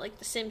loved about like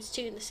The Sims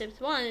 2 and The Sims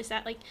 1 is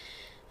that like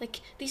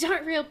these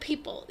aren't real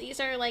people. These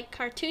are like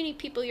cartoony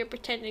people you're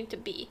pretending to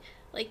be.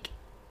 Like,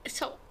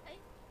 so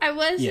I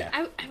was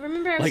I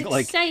remember I was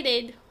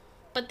excited,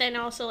 but then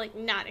also like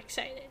not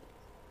excited.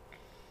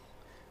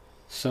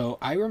 So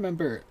I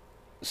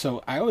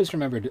always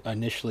remembered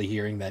initially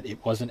hearing that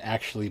it wasn't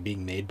actually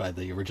being made by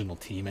the original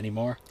team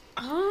anymore.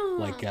 Oh.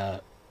 Like,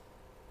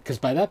 because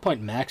by that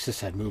point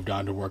Maxis had moved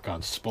on to work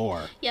on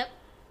Spore. Yep.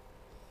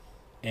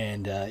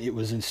 And it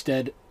was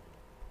instead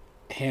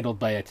handled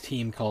by a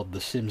team called The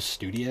Sims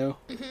Studio,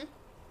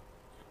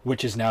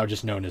 which is now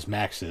just known as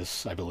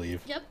Maxis, I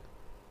believe. Yep.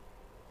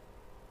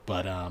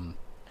 But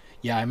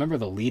yeah, I remember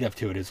the lead up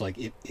to it is like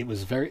it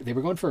was they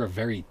were going for a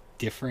very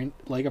different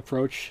like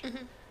approach.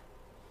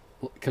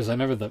 Because I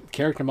remember the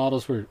character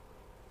models were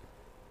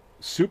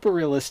super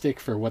realistic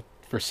for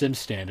Sim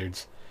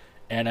standards.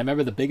 And I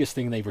remember the biggest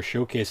thing they were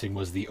showcasing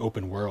was the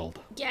open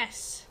world.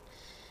 Yes.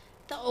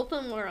 The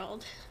open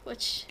world,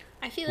 which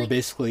I feel where like...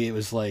 basically it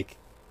was like...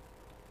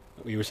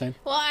 What you were saying?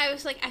 Well, I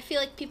was like, I feel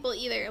like people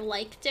either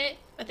liked it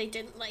or they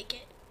didn't like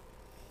it.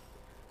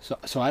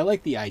 So I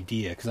like the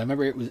idea, because I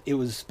remember it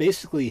was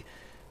basically...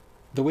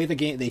 The way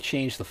they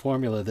changed the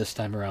formula this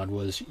time around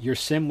was your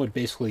sim would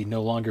basically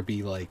no longer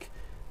be like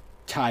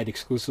tied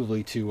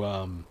exclusively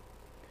to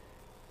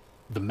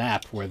the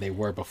map where they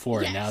were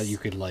before. Yes. And now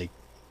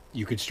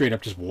you could straight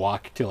up just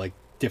walk to like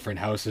different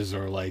houses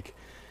or like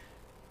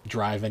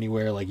drive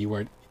anywhere. Like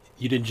you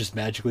didn't just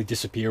magically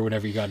disappear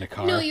whenever you got in a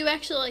car. No, you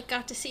actually like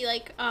got to see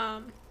like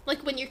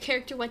when your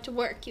character went to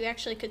work, you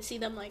actually could see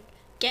them like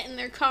get in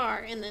their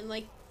car and then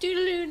like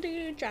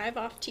drive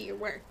off to your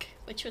work,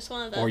 which was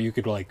one of the... Or you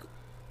could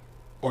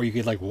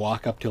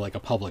walk up to like a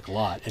public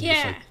lot and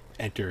just like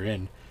enter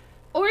in.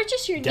 Or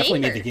just your Definitely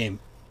neighbor. Made the game.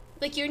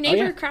 Like your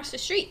neighbor across the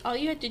street. All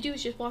you had to do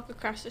was just walk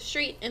across the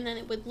street and then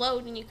it would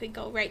load and you could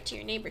go right to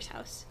your neighbor's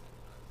house.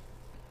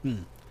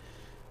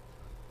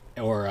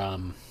 Or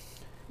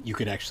you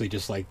could actually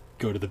just like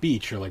go to the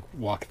beach or like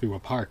walk through a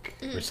park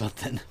or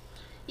something.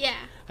 Yeah.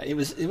 It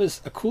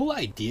was a cool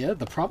idea.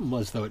 The problem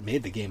was though it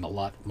made the game a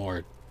lot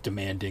more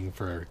demanding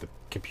for the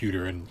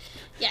computer, and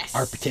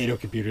our potato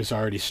computers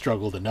already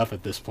struggled enough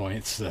at this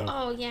point. So.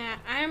 Oh yeah,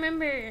 I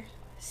remember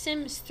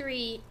Sims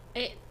 3.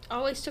 It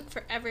always took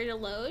forever to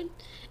load,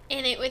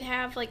 and it would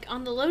have like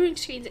on the loading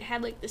screens it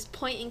had like this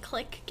point and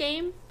click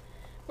game,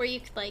 where you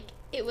could like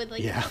it would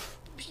like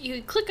you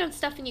would click on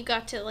stuff and you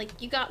got I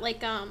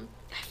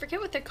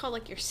forget what they're called,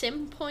 like your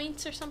sim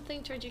points or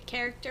something towards your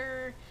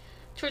character,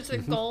 towards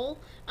their goal,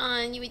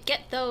 and you would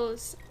get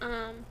those.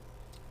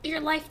 Your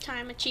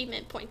lifetime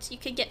achievement points, you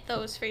could get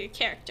those for your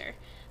character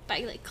by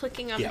like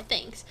clicking on the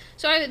things.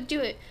 So I would do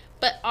it,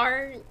 but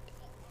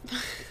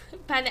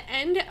by the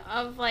end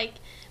of like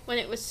when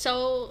it was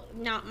so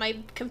not, my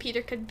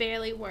computer could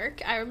barely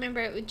work, I remember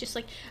it would just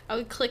like I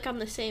would click on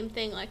the same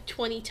thing like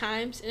 20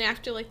 times, and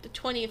after like the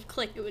 20th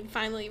click it would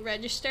finally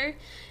register,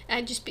 and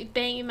I'd just be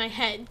banging my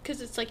head because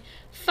it's like,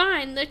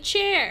 find the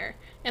chair,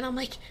 and I'm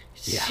like,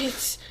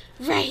 it's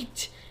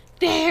right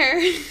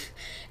there.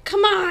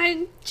 Come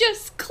on,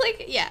 just click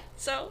it. Yeah,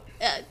 so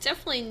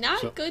definitely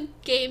not a good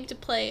game to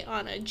play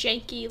on a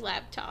janky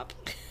laptop.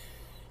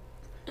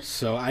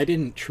 So I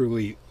didn't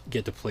truly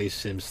get to play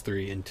Sims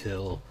 3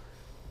 until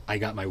I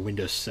got my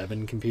Windows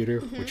 7 computer,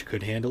 which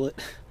could handle it.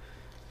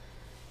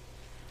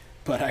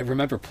 But I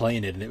remember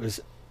playing it, and it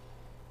was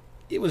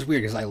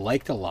weird because I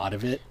liked a lot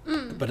of it,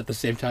 but at the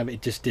same time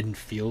it just didn't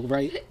feel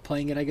right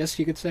playing it, I guess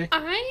you could say.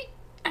 I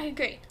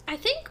agree. I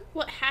think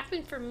what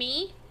happened for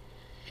me...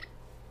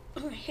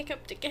 Oh, I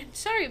hiccuped again.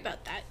 Sorry about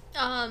that.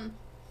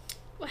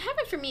 What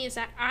happened for me is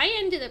that I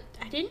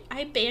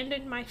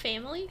abandoned my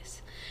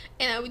families,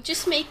 and I would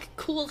just make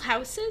cool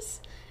houses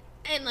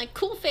and like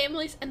cool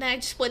families, and then I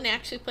just wouldn't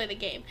actually play the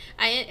game.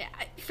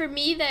 For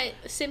me,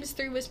 that Sims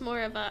 3 was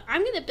more of a,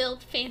 I'm gonna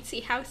build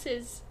fancy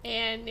houses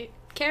and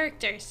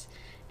characters,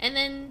 and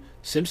then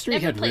Sims 3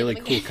 had really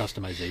cool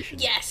customization.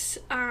 Yes,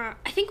 I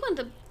think one of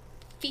the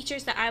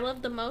features that I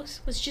loved the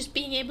most was just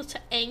being able to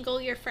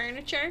angle your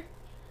furniture,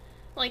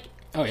 like.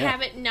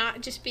 Have it not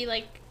just be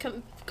like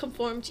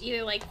conform to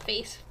either like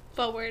face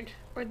forward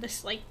or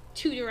this like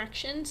two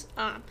directions.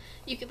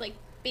 You could like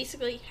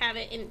basically have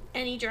it in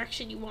any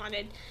direction you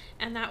wanted,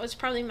 and that was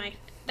probably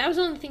that was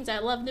one of the things I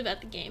loved about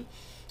the game.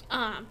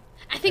 I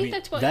think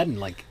that's what that and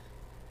like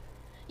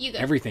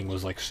everything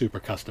was like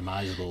super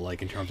customizable,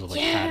 like in terms of like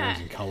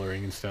patterns and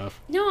coloring and stuff.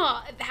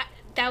 No,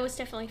 that was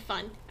definitely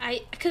fun.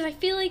 Because I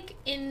feel like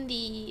in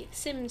the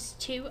Sims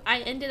 2, I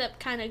ended up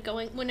kind of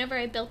going, whenever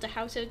I built a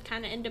house, it would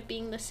kind of end up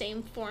being the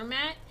same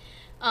format,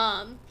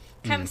 kind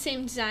of the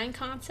same design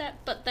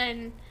concept. But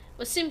then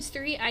with Sims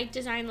 3, I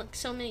designed like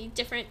so many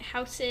different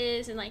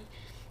houses, and like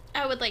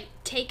I would like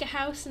take a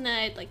house and then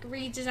I'd like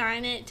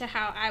redesign it to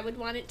how I would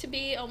want it to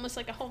be, almost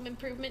like a home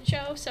improvement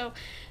show. So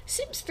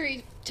Sims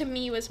 3 to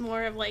me was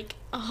more of like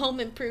a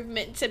home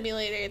improvement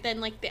simulator than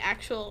like the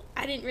actual,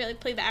 I didn't really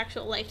play the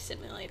actual life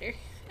simulator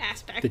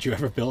aspect. Did you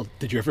ever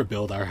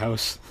build our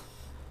house?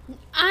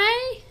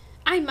 I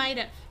might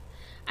have.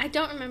 I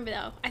don't remember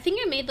though. I think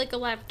I made like a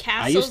lot of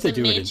castles and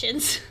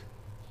mansions.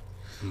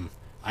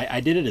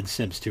 I did it in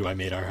Sims 2. I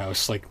made our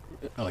house like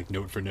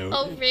note for note.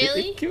 Oh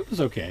really? It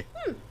was okay.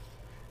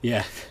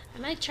 Yeah. I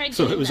might try doing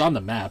So it was that. on the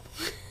map.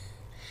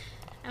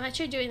 I might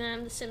try doing that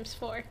on The Sims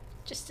 4,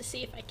 just to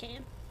see if I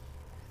can.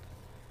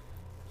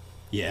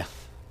 Yeah.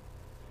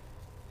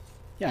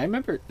 Yeah, I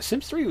remember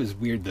Sims 3 was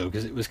weird though,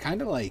 because it was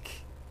kind of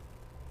like...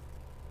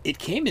 It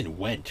came and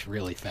went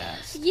really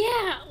fast.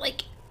 Yeah,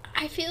 like,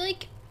 I feel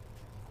like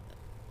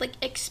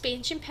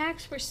expansion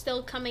packs were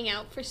still coming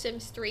out for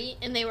Sims 3,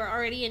 and they were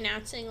already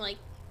announcing, like,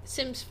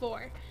 Sims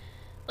 4.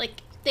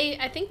 Like,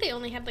 I think they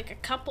only had, like, a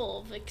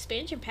couple of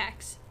expansion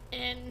packs,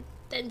 and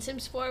then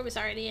Sims 4 was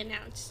already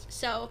announced.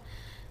 So,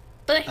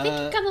 but I think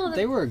it got a lot of...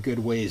 They were a good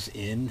ways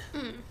in.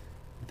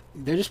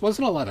 There just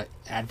wasn't a lot of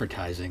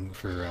advertising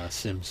for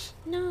Sims.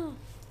 No.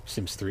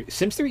 Sims 3.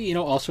 Sims 3,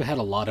 also had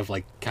a lot of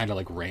like kind of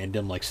like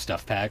random like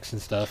stuff packs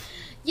and stuff.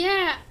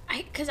 Yeah,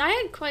 because I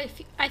had quite a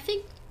few. I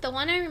think the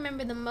one I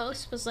remember the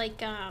most was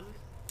like I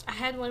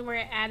had one where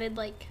it added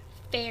like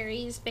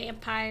fairies,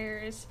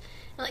 vampires,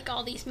 and like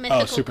all these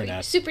mythical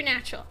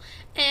supernatural.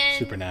 And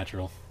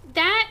Supernatural.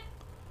 That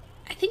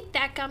I think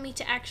that got me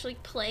to actually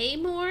play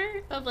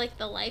more of like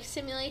the life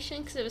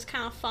simulation because it was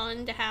kind of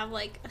fun to have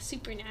like a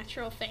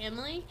supernatural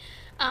family.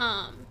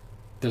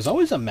 There's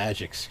always a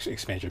magic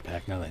expansion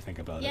pack now that I think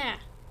about it. Yeah,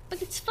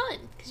 but it's fun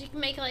because you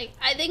can make like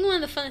I think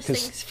one of the funnest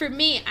things for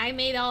me I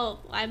made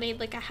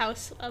like a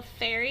house of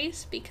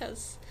fairies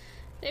because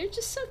they're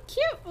just so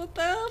cute with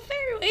the little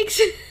fairy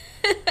wings.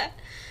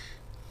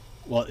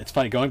 Well, it's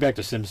funny going back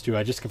to Sims 2.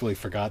 I just completely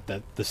forgot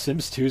that the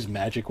Sims 2's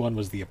magic one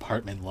was the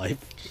apartment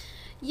life.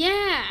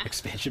 Yeah.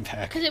 Expansion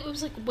pack. Because it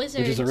was like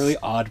wizards. Which is a really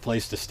odd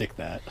place to stick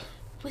that.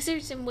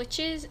 Wizards and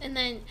witches, and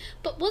then...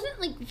 But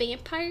wasn't, like,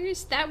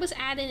 vampires? That was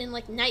added in,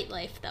 like,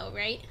 nightlife, though,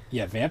 right?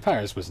 Yeah,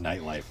 vampires was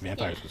nightlife.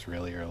 Vampires was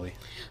really early.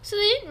 So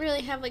they didn't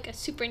really have, like, a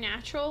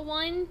supernatural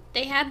one.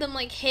 They had them,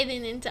 like,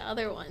 hidden into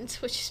other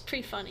ones, which is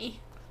pretty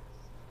funny.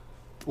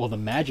 Well, the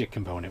magic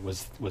component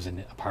was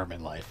in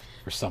apartment life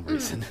for some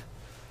reason.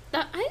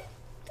 I think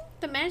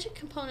the magic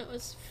component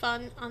was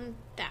fun on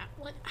that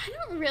one. I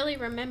don't really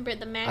remember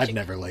the magic. I've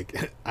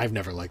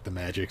never liked the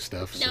magic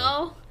stuff. So.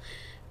 No.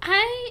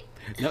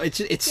 No,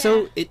 it's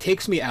so it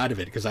takes me out of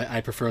it because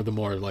I prefer the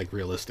more like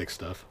realistic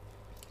stuff.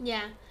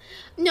 Yeah.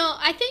 No,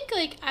 I think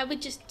like I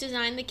would just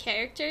design the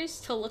characters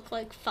to look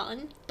like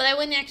fun, but I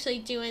wouldn't actually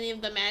do any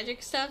of the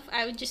magic stuff.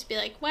 I would just be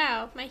like,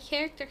 "Wow, my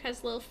character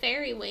has little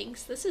fairy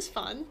wings. This is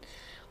fun."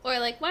 Or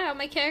like, "Wow,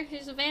 my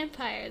character's a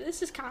vampire.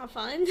 This is kind of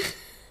fun."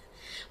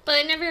 But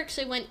I never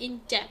actually went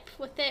in depth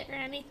with it or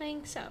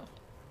anything, so.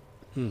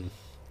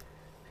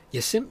 Yeah,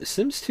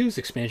 Sims 2's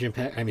expansion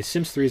pack. I mean,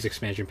 Sims 3's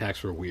expansion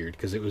packs were weird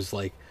because it was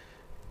like,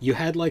 you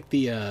had like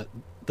the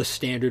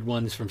standard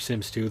ones from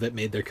Sims 2 that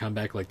made their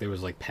comeback. Like there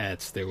was like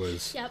pets, there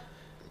was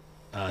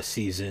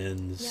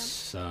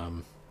seasons,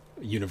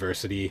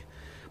 university,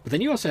 but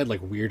then you also had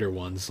like weirder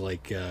ones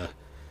like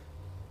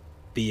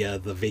the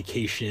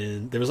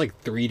vacation. There was like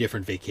 3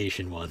 different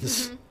vacation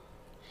ones. Mm-hmm.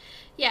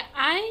 Yeah,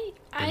 I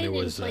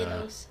didn't play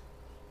those.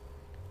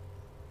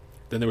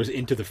 Then there was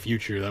Into the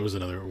Future. That was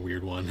another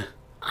weird one.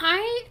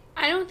 I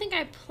don't think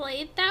I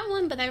played that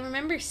one, but I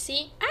remember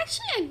seeing...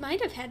 Actually, I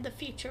might have had the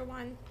Future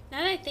one, now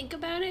that I think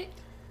about it.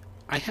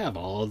 I have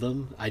all of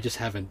them. I just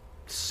haven't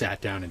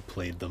sat down and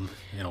played them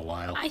in a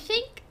while. I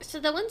think... So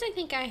the ones I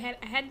think I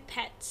had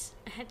pets.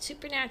 I had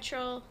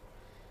Supernatural.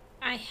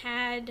 I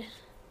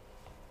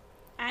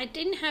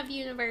didn't have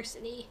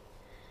University.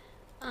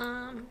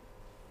 I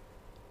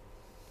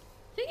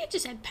think I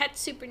just had Pets,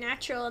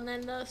 Supernatural, and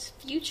then the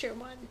Future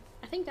one.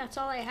 I think that's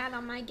all I had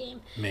on my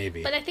game.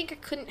 Maybe. But I think I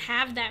couldn't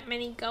have that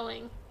many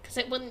going because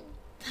I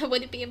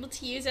wouldn't be able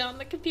to use it on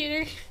the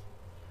computer.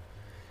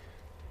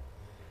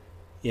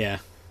 Yeah.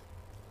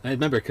 I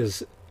remember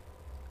because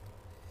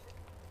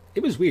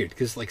it was weird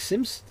because like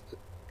Sims...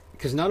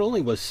 Because not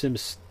only was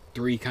Sims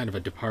 3 kind of a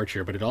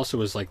departure, but it also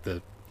was like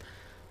the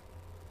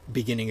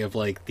beginning of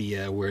like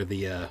the where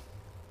the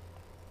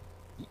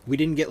we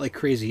didn't get like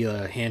crazy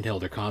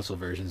handheld or console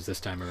versions this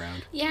time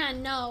around. Yeah,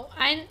 no,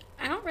 I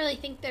don't really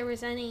think there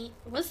was any.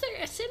 Was there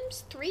a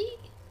Sims 3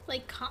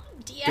 like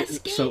DS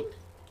game? So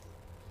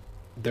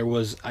there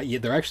was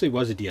there actually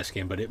was a DS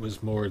game, but it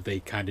was more they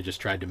kind of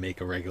just tried to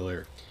make a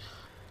regular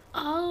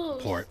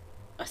port.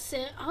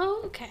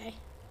 Okay.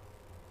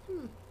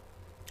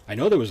 I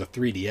know there was a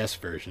 3DS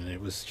version.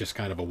 It was just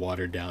kind of a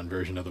watered down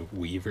version of the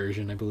Wii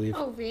version, I believe.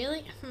 Oh,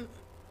 really?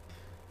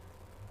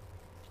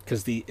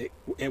 Because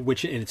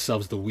which in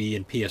itself is the Wii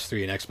and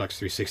PS3 and Xbox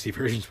 360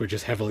 versions were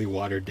just heavily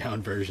watered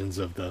down versions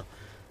of the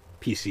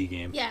PC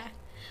game. Yeah,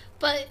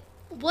 but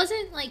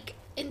wasn't like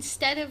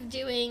instead of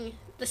doing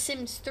the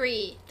Sims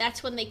 3,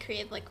 that's when they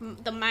created like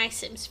the My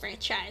Sims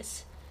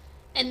franchise,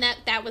 and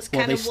that was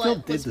kind of what. Well,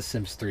 they still did the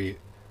Sims 3,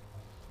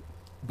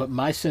 but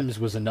My Sims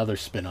was another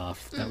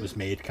spin-off that was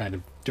made kind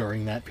of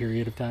during that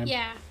period of time.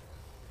 Yeah,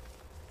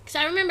 because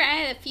I remember I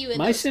had a few.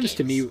 My Sims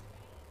to me.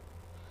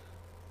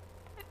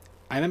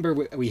 I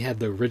remember we had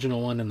the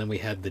original one, and then we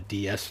had the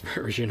DS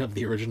version of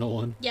the original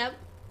one. Yep.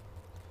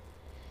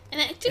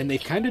 And they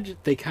kind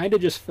of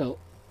just felt.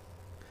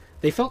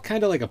 They felt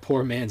kind of like a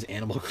poor man's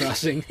Animal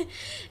Crossing.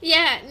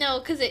 Yeah, no,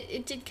 because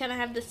it did kind of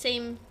have the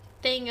same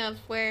thing of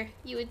where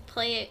you would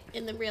play it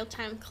in the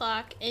real-time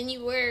clock, and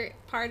you were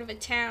part of a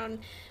town,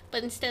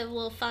 but instead of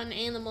little fun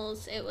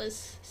animals, it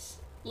was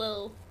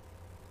little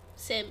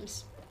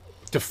Sims.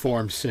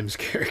 Deformed Sims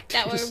characters.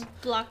 That were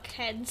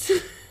blockheads.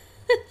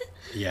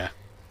 Yeah.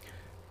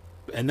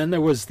 And then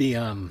there was the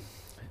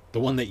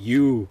one that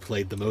you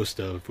played the most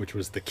of, which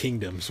was the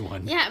Kingdoms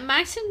one. Yeah,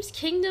 Maxim's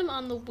Kingdom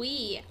on the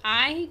Wii.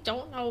 I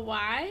don't know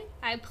why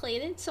I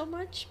played it so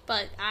much,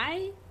 but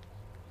I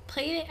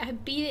played it. I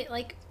beat it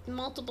like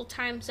multiple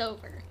times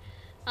over.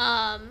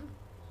 I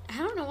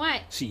don't know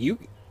why. See,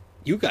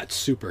 you got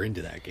super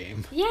into that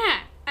game.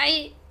 Yeah,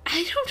 I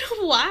I don't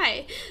know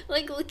why.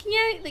 Like, looking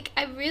at it, like,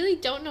 I really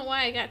don't know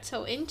why I got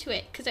so into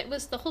it. Because it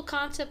was, the whole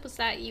concept was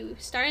that you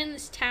start in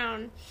this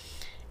town,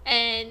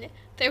 and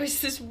there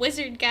was this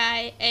wizard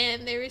guy,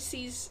 and there was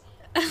these,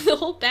 the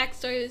whole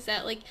backstory was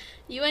that, like,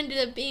 you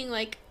ended up being,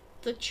 like,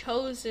 the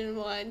chosen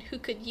one who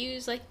could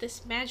use, like,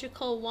 this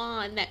magical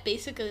wand that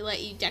basically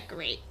let you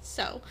decorate.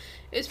 So,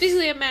 it was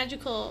basically a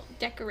magical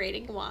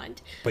decorating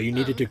wand. But you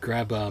needed to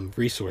grab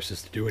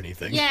resources to do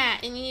anything. Yeah,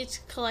 and you need to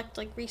collect,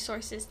 like,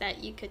 resources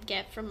that you could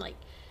get from, like,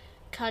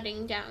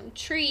 cutting down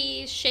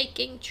trees,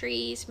 shaking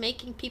trees,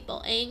 making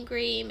people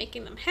angry,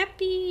 making them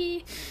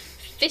happy,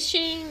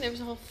 fishing. There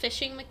was a whole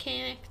fishing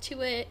mechanic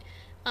to it.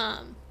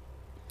 And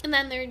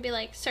then there would be,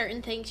 like,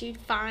 certain things you'd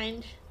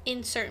find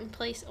in certain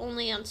place,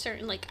 only on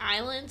certain, like,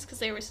 islands, because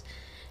there was,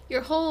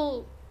 your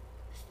whole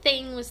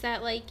thing was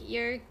that, like,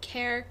 your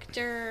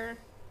character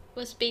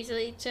was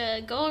basically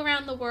to go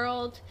around the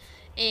world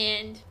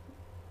and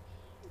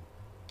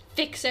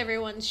fix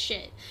everyone's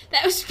shit.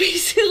 That was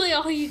basically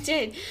all you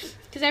did,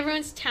 because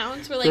everyone's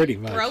towns were, like,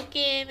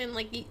 broken, and,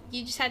 like,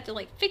 you just had to,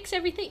 like, fix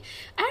everything.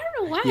 I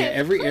don't know why. Yeah,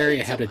 every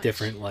area had a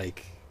different,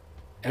 like,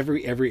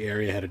 every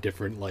area had a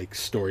different, like,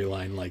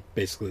 storyline, like,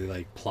 basically,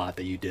 like, plot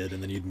that you did,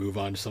 and then you'd move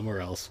on to somewhere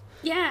else.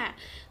 Yeah,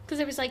 because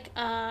there was, like,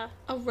 a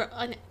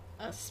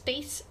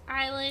space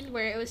island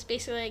where it was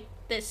basically, like,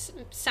 this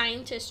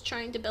scientist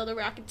trying to build a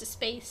rocket to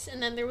space,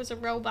 and then there was a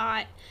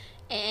robot,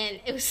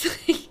 and it was,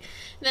 like,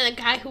 then a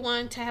guy who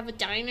wanted to have a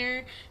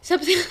diner,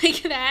 something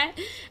like that.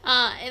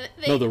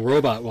 No, the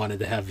robot wanted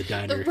to have the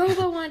diner. The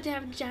robot wanted to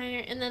have a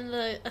diner, and then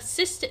the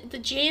assistant, the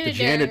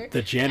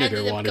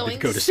janitor wanted to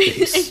go to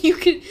space. And you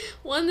could,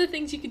 one of the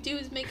things you could do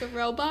is make a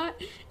robot,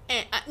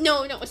 and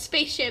a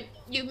spaceship.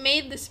 You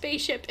made the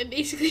spaceship, and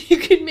basically you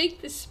could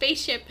make the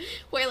spaceship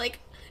where, like,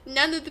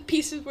 none of the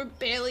pieces were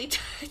barely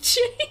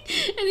touching,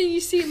 and then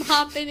you see him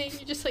hop in, and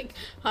you're just like,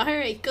 all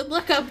right, good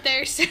luck up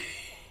there, sir.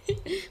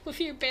 With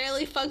your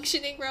barely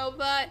functioning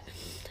robot.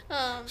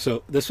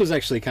 So this was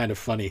actually kind of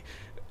funny.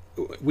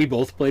 We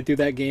both played through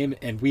that game,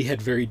 and we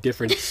had very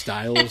different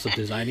styles of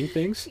designing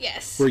things.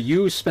 Yes. Where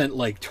you spent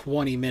like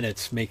 20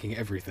 minutes making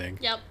everything.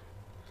 Yep.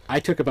 I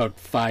took about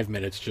 5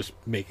 minutes just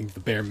making the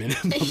bare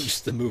minimum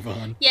just to move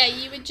on. Yeah,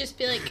 you would just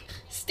be like,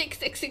 stick,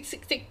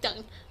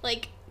 done.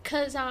 Like,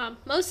 because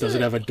Does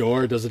it have a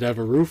door? Does it have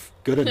a roof?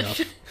 Good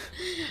enough.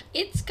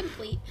 It's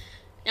complete.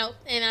 No,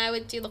 and I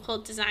would do the whole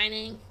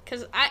designing,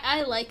 because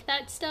I like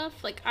that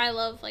stuff. Like, I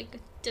love, like,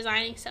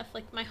 designing stuff.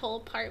 Like, my whole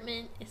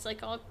apartment is,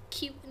 like, all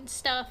cute and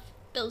stuff.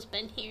 Bill's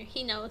been here.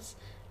 He knows.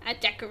 I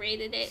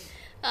decorated it.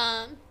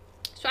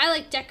 So I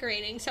like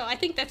decorating. So I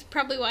think that's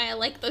probably why I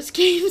like those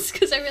games,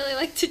 because I really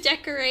like to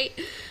decorate.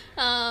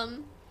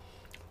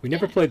 We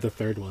never played the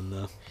third one,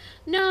 though.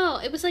 No,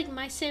 it was, like,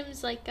 My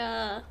Sims, like,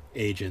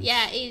 Agents.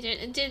 Yeah,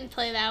 Agent. I didn't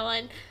play that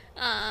one.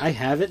 I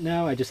have it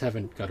now, I just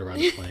haven't got around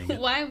to playing it.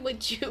 Why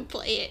would you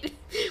play it?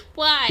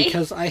 Why?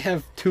 Because I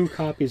have 2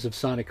 copies of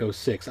Sonic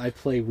 06. I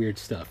play weird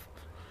stuff.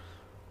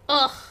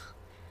 Ugh,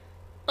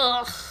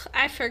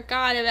 I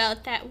forgot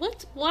about that.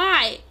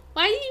 Why?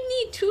 Why do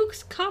you need 2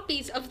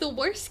 copies of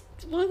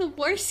one of the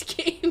worst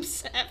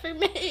games ever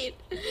made?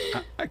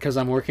 Because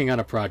I'm working on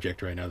a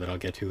project right now that I'll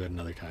get to at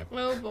another time.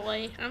 Oh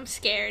boy, I'm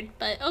scared,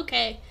 but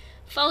okay.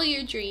 Follow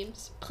your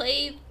dreams.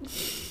 Play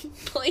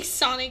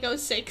Sonic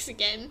 06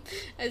 again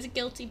as a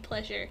guilty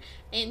pleasure,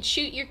 and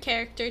shoot your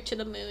character to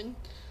the moon.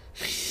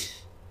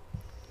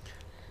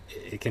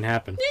 It can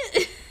happen.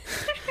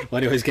 Well,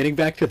 anyways, getting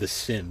back to The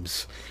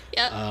Sims.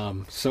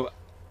 Yep. So,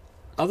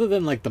 other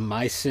than, like, the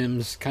My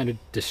Sims kind of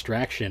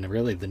distraction,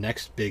 really the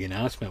next big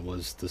announcement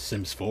was The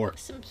Sims 4.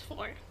 Sims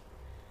 4.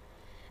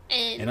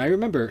 And I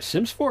remember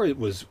Sims 4, it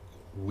was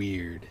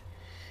weird.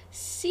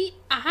 See,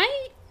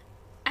 I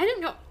don't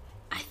know.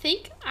 I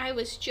think I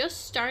was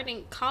just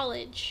starting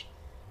college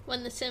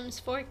when The Sims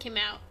 4 came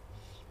out.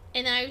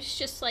 And I was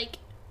just like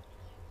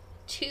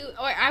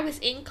I was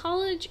in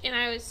college and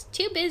I was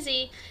too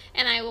busy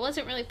and I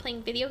wasn't really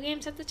playing video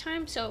games at the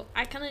time. So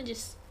I kind of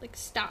just, like,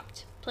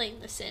 stopped playing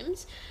The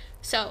Sims.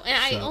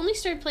 I only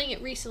started playing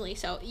it recently.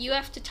 So you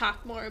have to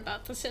talk more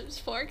about The Sims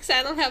 4 because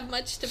I don't have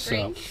much to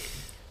bring.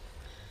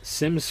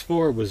 Sims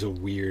 4 was a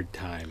weird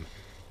time.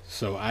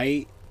 So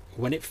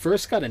when it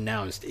first got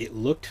announced, it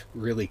looked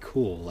really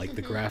cool. Like,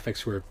 the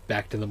graphics were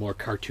back to the more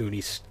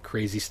cartoony,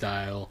 crazy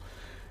style.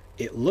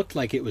 It looked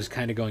like it was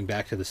kind of going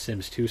back to the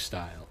Sims 2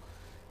 style.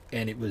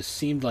 And it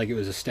seemed like it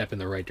was a step in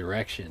the right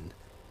direction.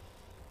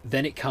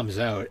 Then it comes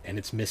out, and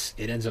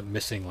it ends up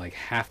missing, like,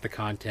 half the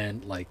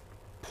content. Like,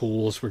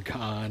 pools were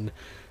gone.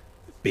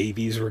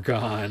 Babies were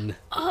gone.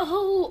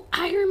 Oh,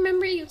 I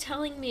remember you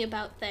telling me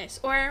about this.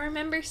 Or I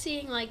remember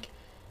seeing, like,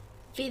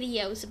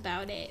 videos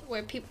about it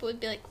where people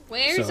would be like,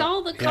 where's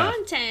all the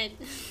content?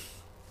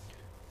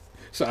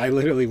 So I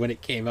literally, when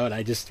it came out,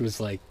 I just was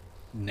like,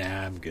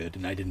 nah, I'm good,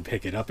 and I didn't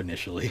pick it up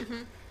initially.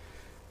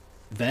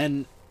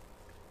 Then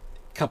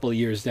a couple of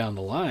years down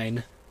the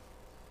line,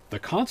 the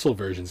console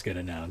versions get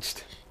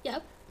announced.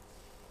 Yep.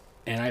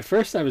 And at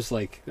first I was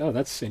like, oh,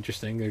 that's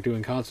interesting, they're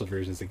doing console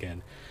versions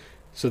again.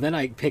 So then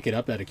I pick it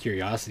up out of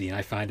curiosity, and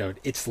I find out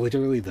it's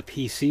literally the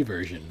PC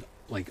version,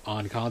 like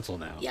on console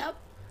now. Yep.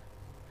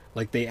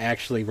 Like they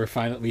actually we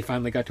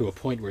finally got to a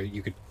point where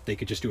they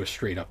could just do a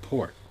straight up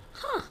port.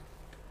 Huh.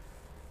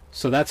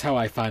 So that's how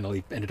I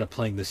finally ended up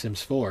playing The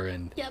Sims 4,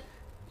 and Yep.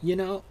 you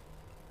know,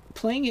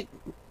 playing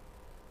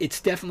it's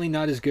definitely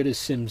not as good as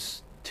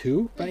Sims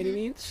 2 by any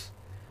means.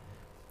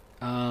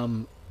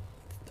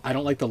 I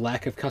don't like the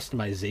lack of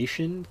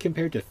customization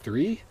compared to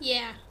 3.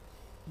 Yeah.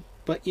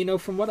 But, you know,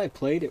 from what I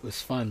played, it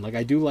was fun. Like,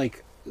 I do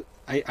like...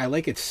 I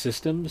like its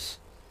systems.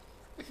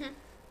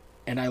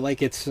 And I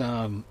like its...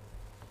 so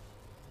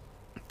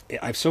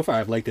far,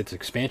 I've liked its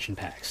expansion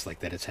packs, like,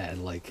 that it's had.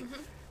 Like,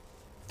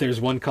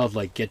 there's one called,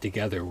 like, Get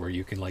Together, where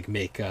you can, like,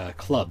 make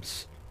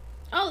clubs.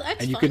 Oh, that's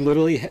and you fun. can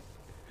literally...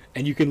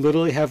 and you can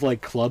literally have,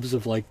 like, clubs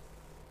of, like...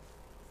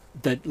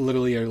 that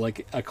literally are,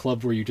 like, a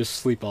club where you just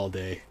sleep all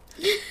day.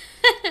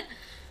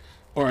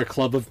 Or a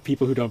club of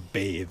people who don't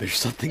bathe or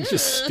something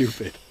just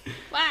stupid.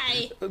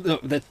 Why? No,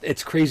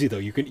 it's crazy though.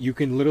 You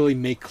can literally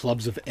make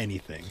clubs of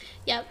anything.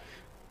 Yep.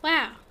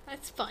 Wow,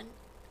 that's fun.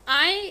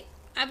 I've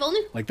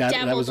only like that.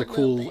 That was a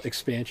cool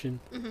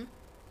expansion. Mm-hmm.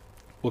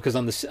 Well, because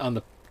on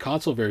the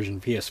console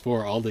version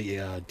PS4, all the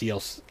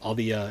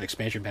DLC,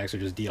 expansion packs are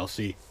just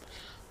DLC.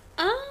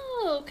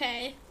 Oh,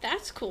 okay,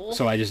 that's cool.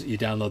 So you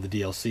download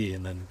the DLC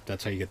and then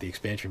that's how you get the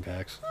expansion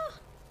packs. Huh.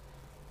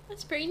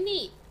 That's pretty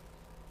neat.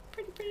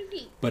 Pretty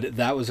neat. But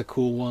that was a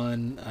cool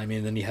one. I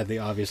mean, then you had the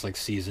obvious like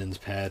seasons,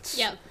 pets.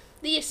 Yep.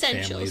 The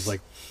essentials. Families, like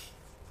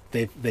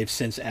they've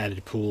since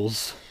added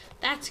pools.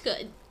 That's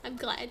good. I'm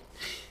glad.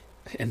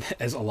 And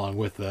as along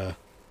with the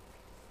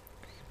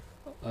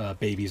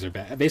babies are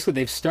back. Basically,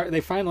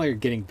 they finally are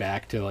getting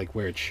back to like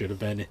where it should have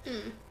been.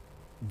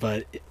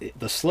 But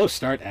the slow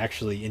start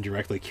actually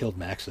indirectly killed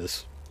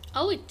Maxis.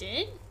 Oh, it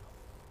did?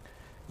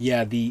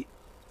 Yeah, the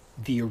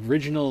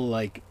original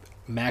like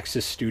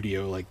Maxis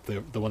studio, like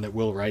the one that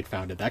Will Wright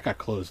founded, that got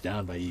closed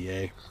down by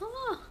EA.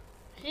 Huh.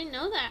 I didn't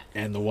know that.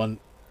 And the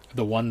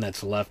one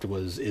that's left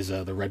is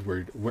the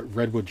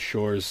Redwood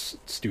Shores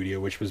studio,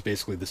 which was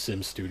basically the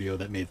Sims studio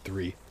that made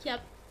 3.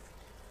 Yep.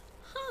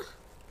 Huh.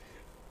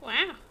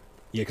 Wow.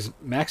 Yeah, because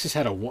Maxis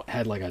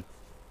had like a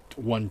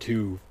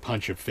 1-2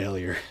 punch of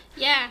failure.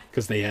 Yeah.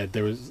 Because there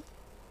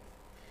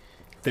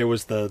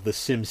was the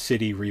Sim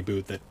City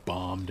reboot that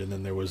bombed, and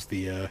then there was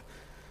the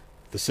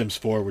Sims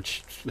 4,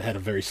 which had a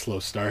very slow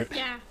start.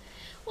 Yeah.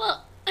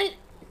 Well,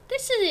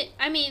 this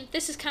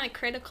is kind of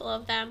critical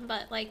of them,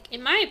 but like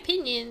in my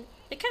opinion,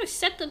 they kind of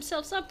set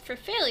themselves up for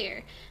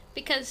failure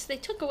because they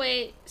took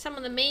away some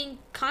of the main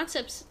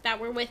concepts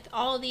that were with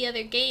all the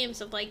other games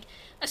of like,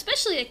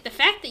 especially like the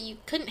fact that you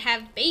couldn't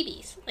have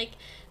babies. Like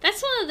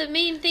that's one of the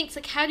main things.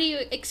 Like, how do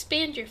you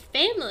expand your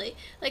family?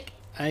 Like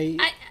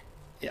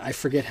I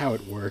forget how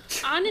it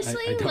worked.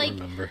 Honestly, I don't like,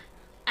 remember.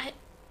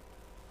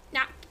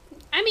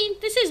 I mean,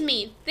 this is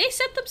mean. They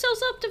set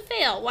themselves up to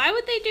fail. Why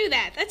would they do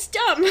that? That's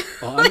dumb.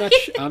 Well,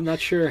 I'm not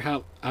sure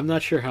how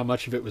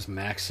much of it was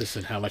Maxis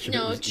and how much of it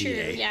was true,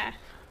 EA. Yeah.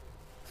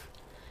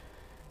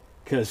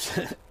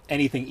 Because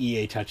anything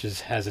EA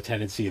touches has a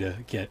tendency to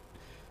get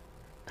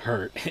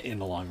hurt in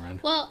the long run.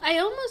 Well, I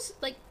almost,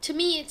 like, to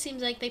me it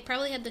seems like they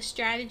probably had the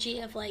strategy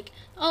of like,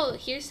 oh,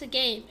 here's the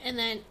game, and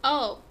then,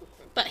 oh,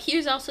 but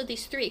here's also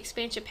these 3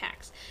 expansion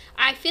packs.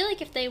 I feel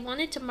like if they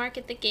wanted to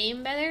market the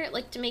game better,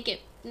 like to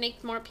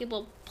make more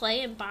people play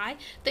and buy,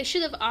 they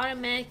should have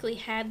automatically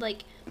had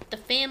like the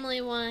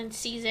family one,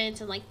 seasons,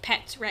 and like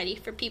pets ready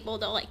for people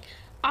to like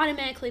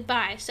automatically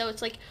buy. So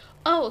it's like,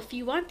 oh, if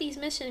you want these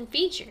missing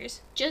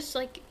features, just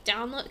like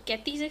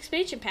get these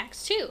expansion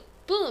packs too.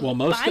 Boom. Well,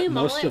 buy them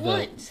most all of the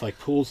once. like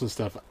pools and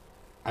stuff,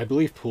 I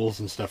believe pools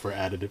and stuff were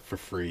added for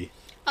free.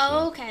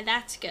 Oh, okay,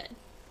 that's good.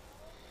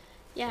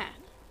 Yeah,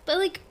 but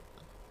like,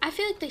 I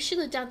feel like they should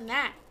have done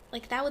that.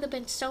 Like, that would have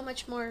been so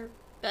much more...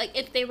 Like,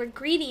 if they were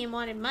greedy and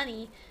wanted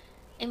money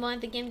and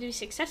wanted the game to be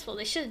successful,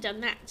 they should have done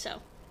that.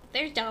 So,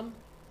 they're dumb.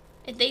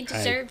 And they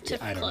deserve to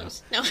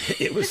close. No.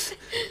 It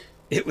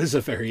was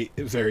a very,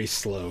 very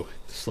slow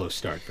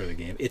start for the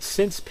game. It's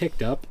since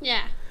picked up.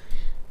 Yeah.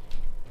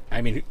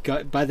 I mean,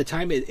 by the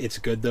time it's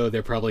good, though,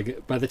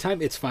 by the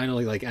time it's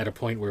finally, like, at a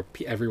point where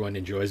everyone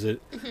enjoys it,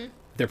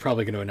 they're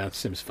probably going to announce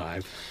Sims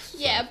 5. So.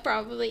 Yeah,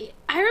 probably.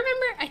 I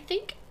remember,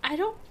 I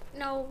don't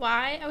know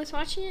why I was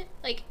watching it,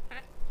 like,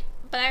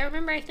 but I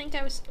remember I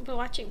was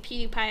watching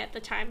PewDiePie at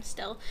the time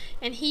still,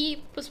 and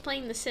he was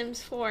playing The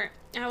Sims 4,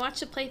 and I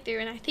watched the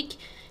playthrough, and I think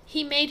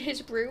he made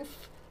his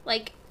roof,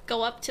 like,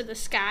 go up to the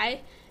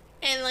sky,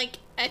 and, like,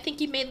 I think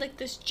he made, like,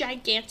 this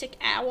gigantic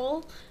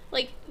owl,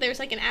 like, there's,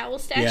 like, an owl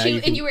statue,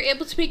 and you were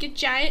able to make it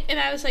giant, and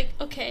I was like,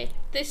 okay,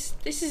 this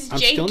is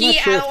janky,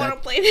 I don't want to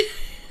play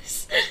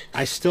this.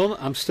 I'm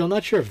still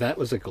not sure if that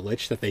was a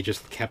glitch that they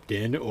just kept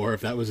in, or if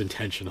that was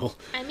intentional.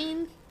 I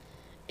mean,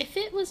 if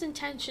it was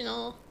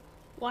intentional,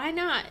 why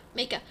not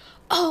make it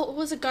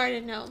was a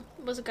garden gnome.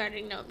 It was a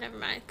garden gnome, never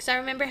mind. Because I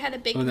remember it had a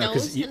big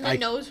nose, and the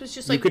nose was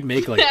just, like, you could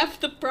make, like, half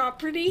the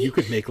property. You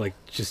could make, like,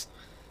 just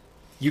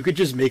You could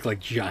just make, like,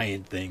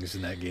 giant things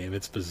in that game.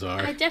 It's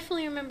bizarre. I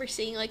definitely remember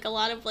seeing, like, a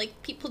lot of,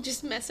 like, people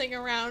just messing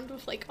around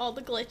with, like, all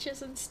the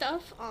glitches and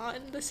stuff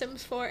on The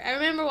Sims 4. I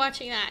remember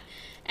watching that,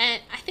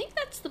 and I think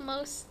that's the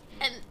most,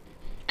 and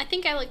I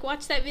think I, like,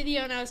 watched that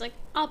video and I was like,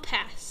 I'll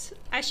pass.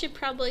 I should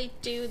probably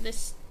do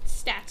this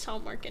stats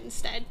homework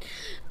instead.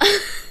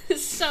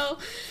 So,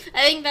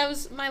 I think that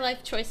was my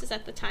life choices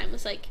at the time,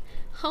 was, like,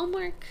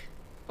 homework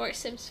or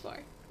Sims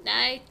 4.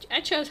 I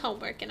chose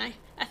homework, and I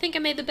think I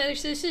made the better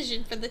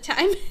decision for the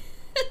time.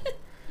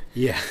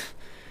 Yeah.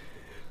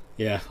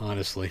 Yeah,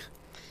 honestly.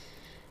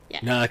 Yeah.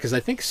 Nah, because I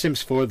think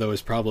Sims 4, though,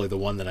 is probably the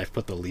one that I've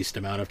put the least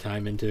amount of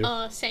time into.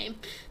 Same.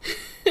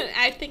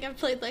 I think I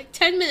played like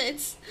 10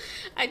 minutes.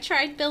 I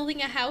tried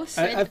building a house,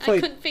 and I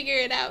couldn't figure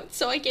it out,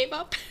 so I gave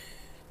up.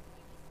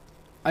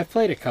 I've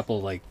played a couple,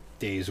 like,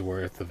 days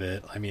worth of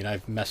it. I mean,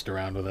 I've messed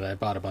around with it. I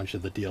bought a bunch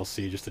of the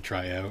DLC just to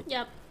try out.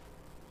 Yep.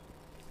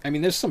 I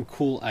mean, there's some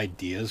cool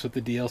ideas with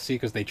the DLC,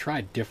 because they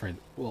tried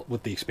different, well,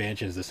 with the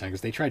expansions this time,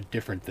 because they tried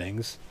different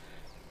things.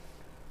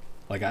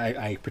 Like,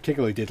 I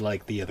particularly did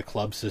like the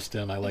club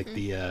system. I like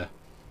the,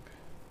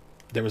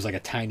 there was like a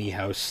tiny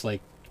house,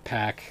 like,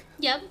 pack.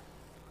 Yep.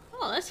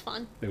 Oh, that's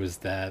fun. There was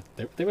that.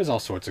 There was all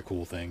sorts of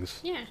cool things.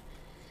 Yeah.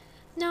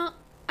 No,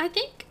 I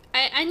think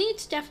I need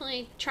to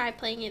definitely try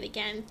playing it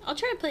again. I'll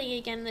try playing it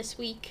again this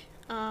week.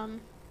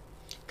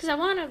 Because I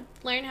want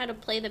to learn how to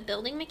play the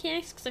building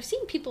mechanics, because I've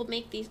seen people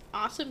make these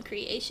awesome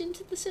creations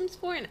in The Sims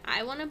 4, and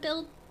I want to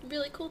build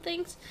really cool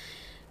things.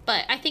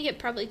 But I think it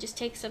probably just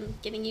takes some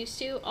getting used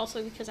to,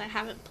 also because I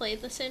haven't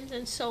played The Sims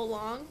in so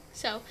long.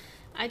 So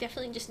I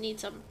definitely just need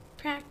some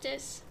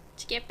practice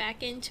to get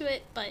back into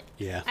it. But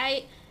yeah.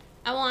 I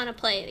want to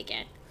play it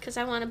again, because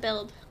I want to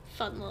build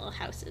fun little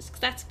houses.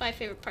 Because that's my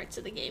favorite parts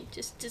of the game,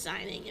 just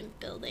designing and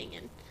building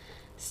and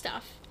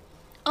stuff.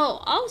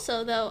 Oh,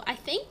 also, though, I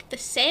think the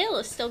sale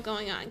is still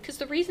going on, because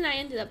the reason I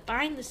ended up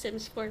buying The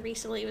Sims 4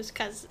 recently was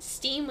because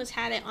Steam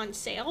had it on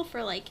sale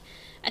for, like,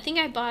 I think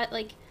I bought,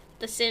 like,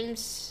 The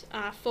Sims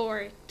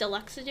 4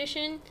 Deluxe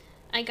Edition.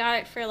 I got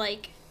it for,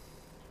 like,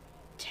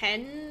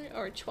 10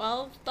 or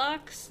 12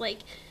 bucks. Like,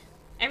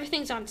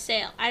 everything's on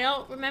sale. I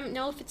don't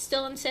know if it's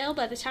still on sale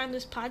by the time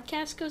this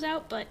podcast goes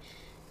out, but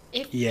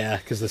if... Yeah,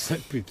 because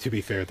to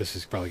be fair, this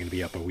is probably going to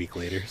be up a week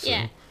later. So.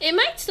 Yeah, it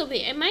might still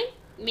be. It might...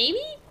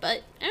 Maybe,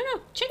 but I don't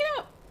know. Check it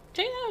out.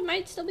 It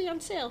might still be on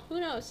sale. Who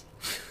knows?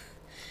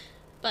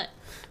 But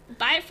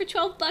buy it for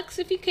 12 bucks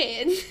if you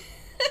can.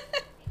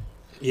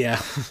 Yeah.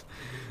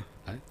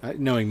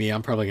 Knowing me,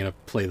 I'm probably gonna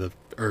play the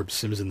Herb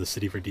Sims in the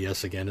City for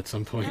DS again at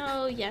some point.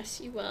 Oh yes,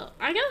 you will.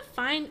 I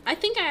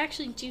think I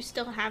actually do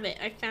still have it.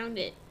 I found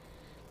it.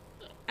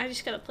 I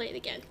just gotta play it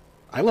again.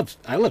 I love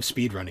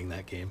speedrunning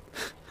that game.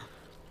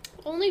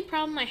 Only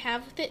problem I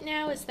have with it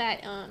now is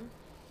that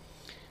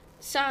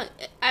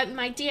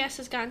my DS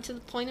has gotten to the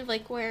point of,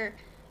 like, where,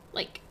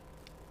 like,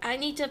 I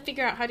need to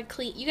figure out how to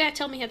clean... You gotta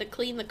tell me how to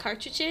clean the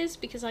cartridges,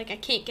 because, like, I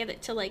can't get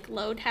it to, like,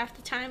 load half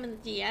the time in the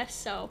DS,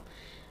 so,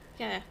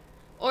 yeah.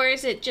 Or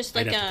is it just,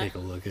 like, I'd have to take a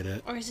look at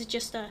it. Or is it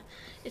just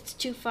it's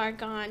too far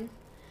gone,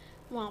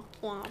 womp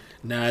womp.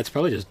 Nah, it's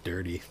probably just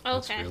dirty. Okay.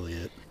 That's really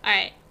it.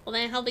 Alright, well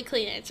then help me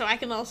clean it, so I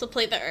can also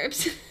play the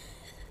herbs.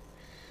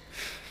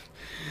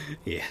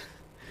 Yeah.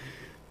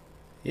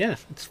 Yeah,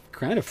 it's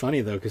kind of funny,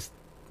 though, because...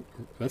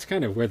 That's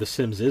kind of where The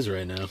Sims is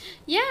right now.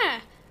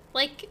 Yeah,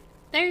 like,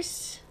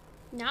 there's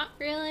not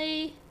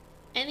really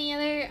any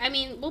other... I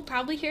mean, we'll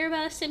probably hear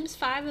about a Sims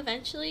 5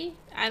 eventually.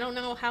 I don't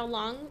know how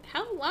long...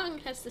 How long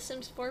has The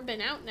Sims 4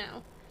 been out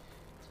now?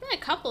 It's been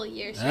a couple of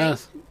years, right?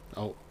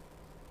 Oh,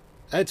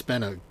 it's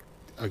been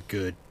a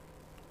good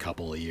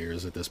couple of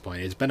years at this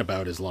point. It's been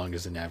about as long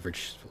as an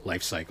average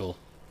life cycle.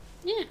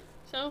 Yeah,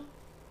 so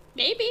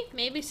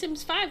maybe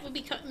Sims 5 will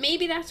become...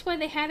 Maybe that's why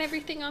they had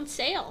everything on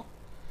sale.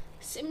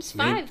 Sims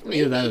 5, maybe.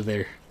 Either that or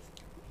they're...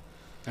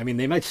 I mean,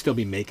 they might still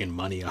be making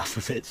money off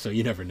of it, so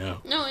you never know.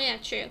 No, yeah,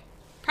 true.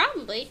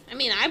 Probably. I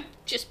mean, I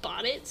just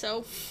bought it,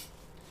 so...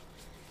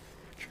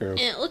 True.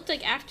 And it looked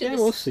like after this...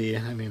 Yeah, we'll see.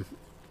 I mean...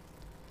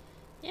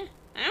 Yeah,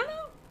 I don't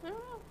know.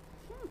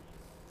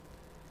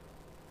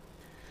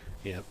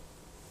 Yep.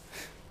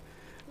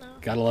 No.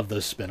 Gotta love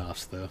those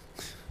spin-offs, though.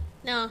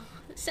 No.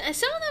 Some of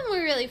them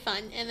were really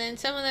fun, and then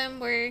some of them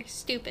were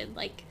stupid,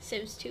 like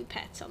Sims 2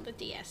 Pets on the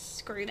DS.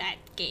 Screw that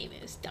game,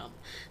 it was dumb.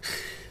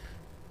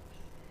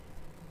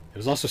 It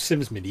was also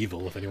Sims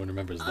Medieval, if anyone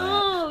remembers that.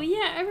 Oh,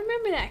 yeah, I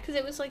remember that, because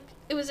it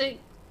was a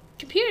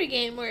computer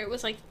game where it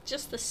was, like,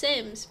 just The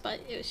Sims, but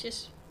it was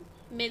just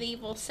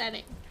medieval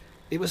setting.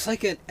 It was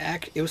like an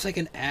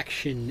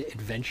action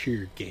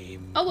adventure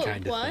game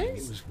kind of thing.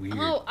 It was weird.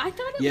 Oh, I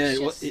thought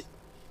it was just...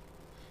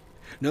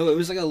 No, it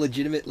was like a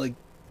legitimate, like,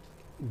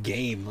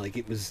 game. Like,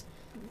 it was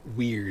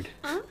weird.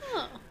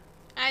 Oh,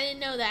 I didn't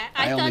know that.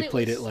 I only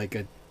played it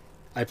like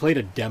I played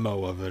a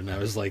demo of it, and I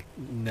was like,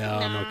 no,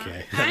 I'm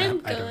okay. I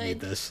don't need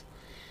this.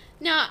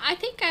 No, I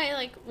think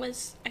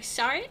I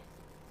saw it,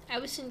 I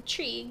was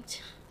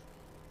intrigued,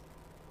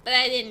 but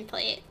I didn't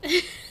play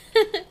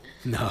it.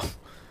 No.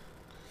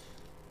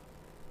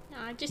 No,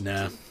 I just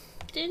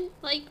didn't,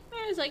 like,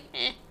 I was like,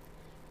 eh.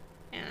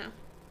 I don't know.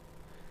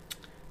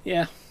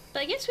 Yeah.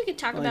 But I guess we could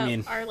talk Well, about I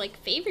mean, our like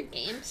favorite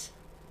games.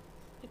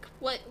 Like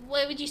what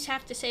would you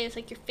have to say is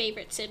like your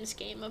favorite Sims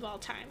game of all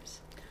times?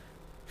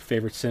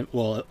 favorite Sim.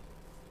 Well,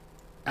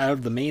 out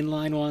of the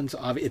mainline ones,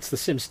 it's The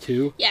Sims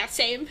 2, Yeah,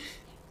 same.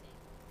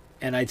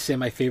 and I'd say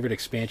my favorite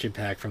expansion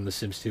pack from The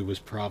Sims 2 was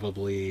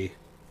probably,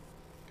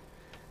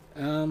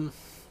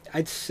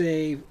 I'd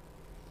say,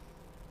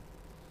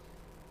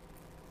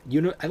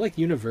 I liked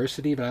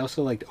University, but I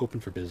also liked Open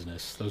for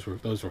Business. Those were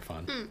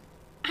fun.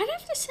 I'd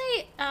have to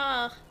say,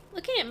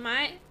 looking at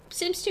my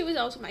Sims 2 was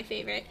also my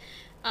favorite.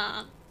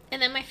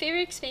 And then my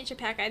favorite expansion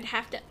pack, I'd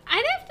have to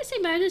say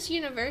mine was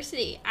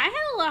University. I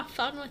had a lot of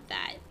fun with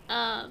that.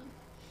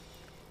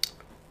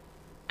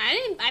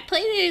 I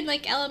played it in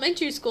like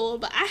elementary school,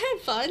 but I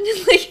had fun.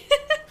 Like,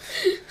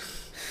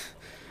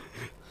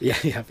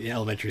 Yeah,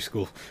 elementary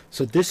school.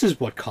 So this is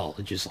what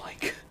college is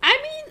like. I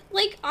mean,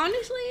 like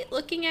honestly,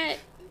 looking at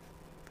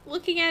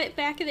it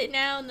back at it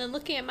now, and then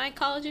looking at my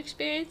college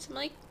experience, I'm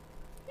like,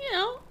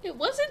 it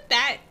wasn't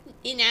that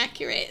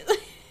inaccurate.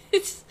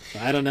 It's.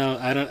 I don't know.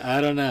 I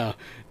don't know.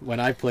 When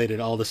I played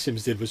it, all the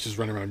Sims did was just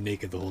run around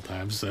naked the whole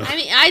time. So I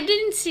mean, I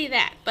didn't see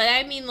that, but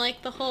I mean,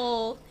 like the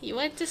whole you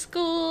went to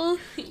school,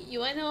 you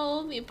went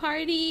home, you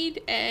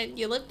partied, and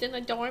you lived in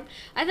a dorm.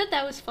 I thought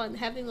that was fun,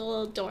 having a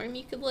little dorm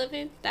you could live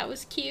in. That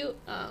was cute.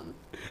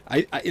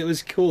 it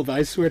was cool, but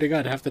I swear to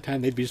God, half the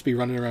time they'd just be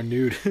running around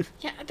nude.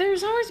 Yeah, there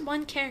was always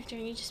one character,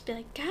 and you'd just be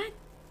like, God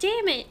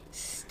damn it,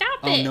 stop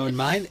Oh it. no,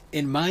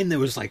 in mine there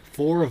was like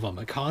 4 of them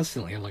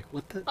constantly. I'm like,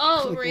 what the?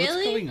 Oh, like, really?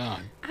 What's going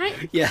on?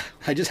 Yeah,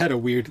 I just had a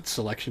weird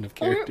selection of Or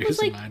characters it was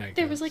like, in mine. I guess.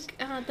 there was like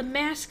the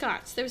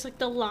mascots. There was like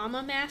the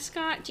llama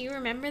mascot. Do you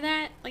remember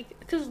that? Like,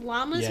 because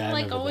llamas Yeah, are I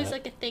like remember always that.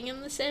 like a thing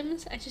in The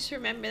Sims. I just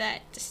remember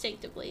that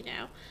distinctively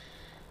now.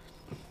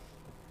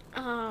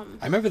 I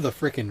remember the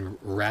freaking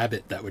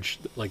rabbit that would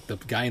like the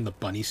guy in the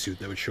bunny suit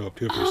that would show up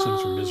too if your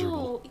Sims were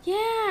miserable. Oh,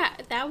 yeah,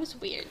 that was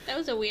weird. That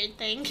was a weird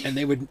thing. And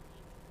they would.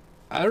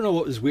 I don't know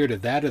what was weirder,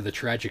 that or the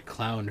tragic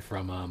clown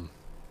from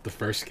the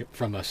first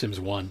from Sims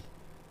 1.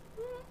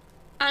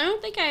 I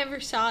don't think I ever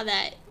saw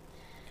that.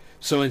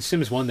 So in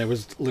Sims 1 there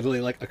was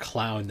literally like a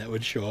clown that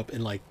would show up,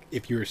 and like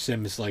if your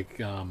Sims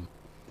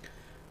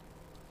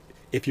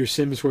if your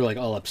Sims were like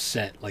all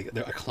upset, like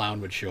a clown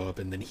would show up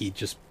and then he'd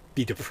just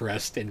be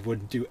depressed and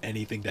wouldn't do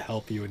anything to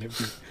help you, and it'd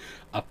be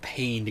a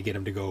pain to get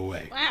him to go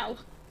away. Wow,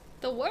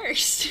 the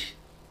worst.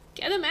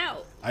 Get him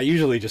out. I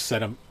usually just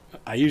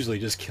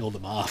killed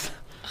him off.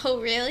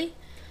 Oh, really?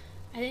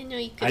 I didn't know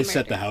you could I'd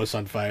set the murder. house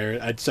on fire.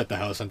 I'd set the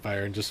house on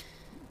fire and just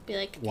Be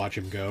like, watch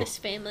him go. this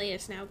family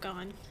is now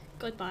gone.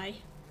 Goodbye.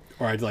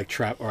 Or I'd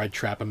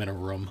trap him in a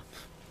room.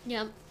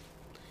 Yep.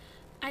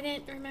 I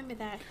didn't remember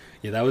that.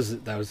 Yeah, that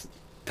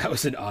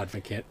was an odd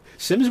mechanic.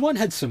 Sims 1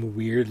 had some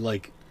weird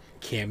like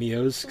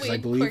cameos, because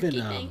Weird,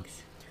 quirky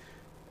things.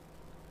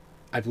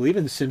 I believe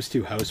in Sims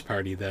 2 House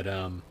Party that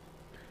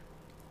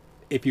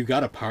if you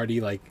got a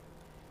party like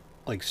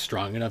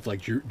strong enough,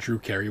 like Drew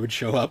Carey would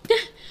show up.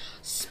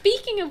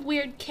 Speaking of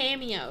weird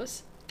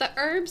cameos, the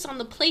herbs on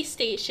the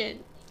PlayStation,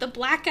 the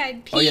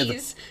black-eyed peas, Oh, yeah,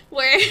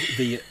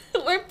 the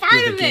were part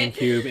the of it.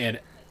 GameCube and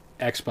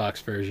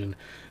Xbox version,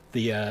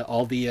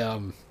 all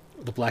the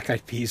Black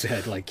Eyed Peas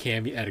had like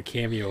had a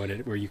cameo in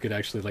it where you could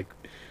actually like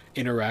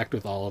interact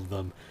with all of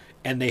them,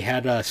 and they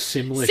had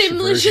Simlish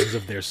versions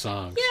of their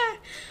songs. Yeah.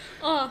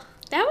 Oh,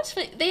 that was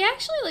fun. They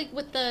actually, like,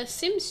 with the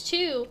Sims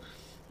 2,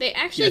 they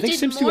actually I think did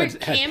Sims 2 more had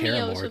cameos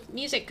Paramore. with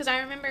music, because I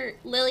remember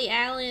Lily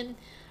Allen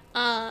did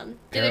their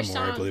Paramore,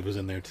 song. I believe, was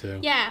in there too.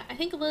 Yeah, I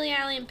think Lily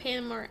Allen and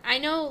Paramore. I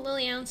know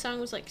Lily Allen's song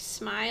was like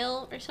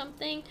 "Smile" or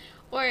something,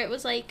 or it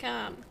was like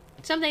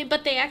something.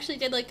 But they actually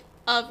did like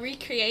a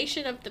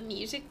recreation of the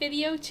music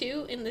video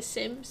too in The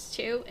Sims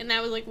 2, and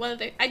that was like one of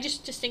the. I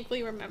just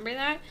distinctly remember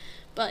that,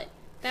 but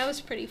that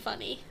was pretty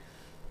funny.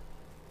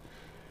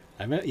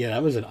 Yeah,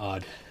 that was an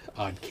odd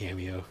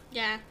cameo.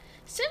 Yeah,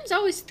 Sims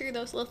always threw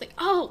those little things.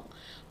 Oh,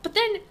 but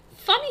then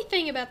funny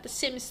thing about The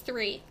Sims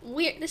 3,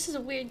 this is a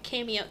weird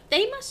cameo.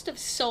 They must have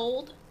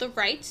sold the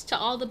rights to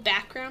all the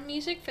background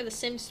music for The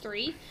Sims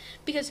 3,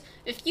 because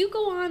if you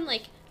go on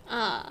like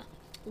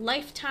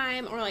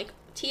Lifetime or like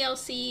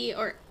TLC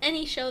or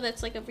any show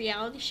that's like a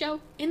reality show,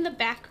 in the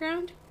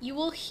background you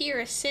will hear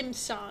a Sims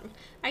song.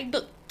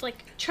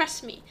 Like,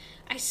 trust me,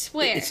 I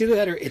swear. It's either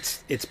that or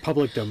it's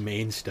public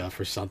domain stuff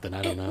or something.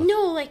 I don't know.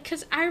 No, like,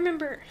 because I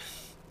remember,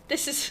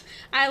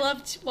 I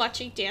loved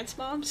watching Dance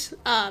Moms,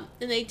 and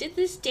they did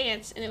this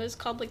dance, and it was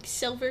called, like,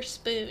 Silver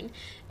Spoon,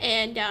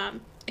 and,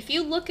 if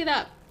you look it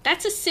up,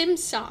 that's a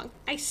Sims song.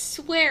 I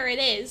swear it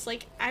is.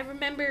 Like, I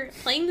remember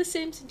playing The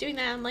Sims and doing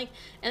that,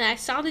 and I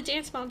saw the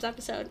Dance Moms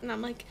episode, and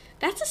I'm like,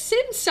 that's a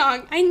Sims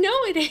song. I know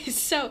it is.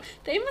 So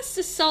they must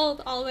have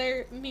sold all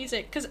their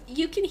music, because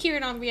you can hear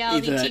it on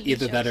reality TV shows.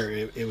 Either that or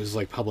it was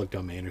like public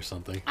domain or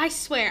something. I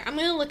swear, I'm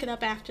gonna look it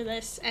up after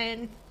this,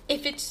 and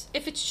if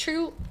it's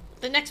true,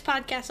 the next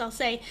podcast I'll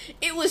say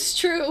it was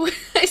true.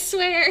 I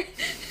swear.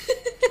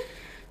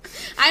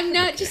 I'm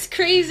not just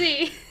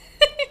crazy.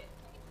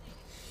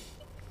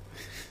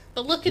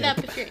 But look it up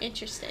if you're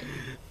interested.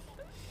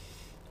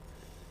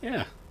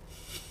 Yeah.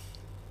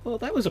 Well,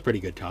 that was a pretty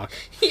good talk.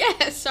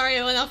 Yeah, sorry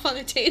I went off on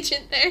a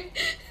tangent there.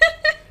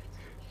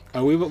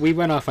 Oh, we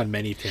went off on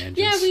many tangents.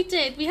 Yeah, we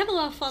did. We have a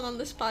lot of fun on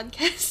this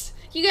podcast.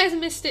 You guys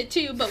missed it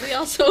too, but we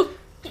also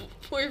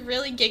were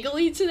really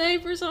giggly today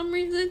for some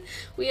reason.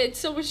 We had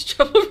so much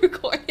trouble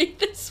recording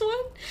this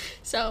one.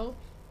 So,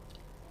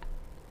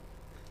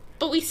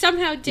 but we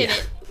somehow did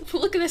it.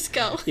 Look at us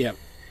go. Yep.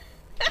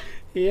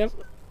 Yep.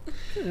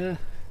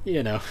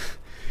 You know.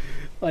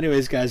 Well,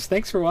 anyways, guys,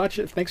 thanks for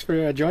watching. Thanks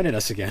for joining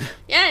us again.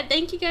 Yeah,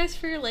 thank you guys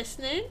for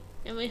listening,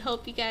 and we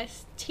hope you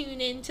guys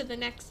tune in to the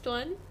next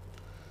one.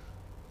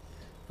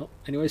 Well,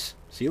 anyways,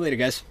 see you later,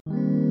 guys.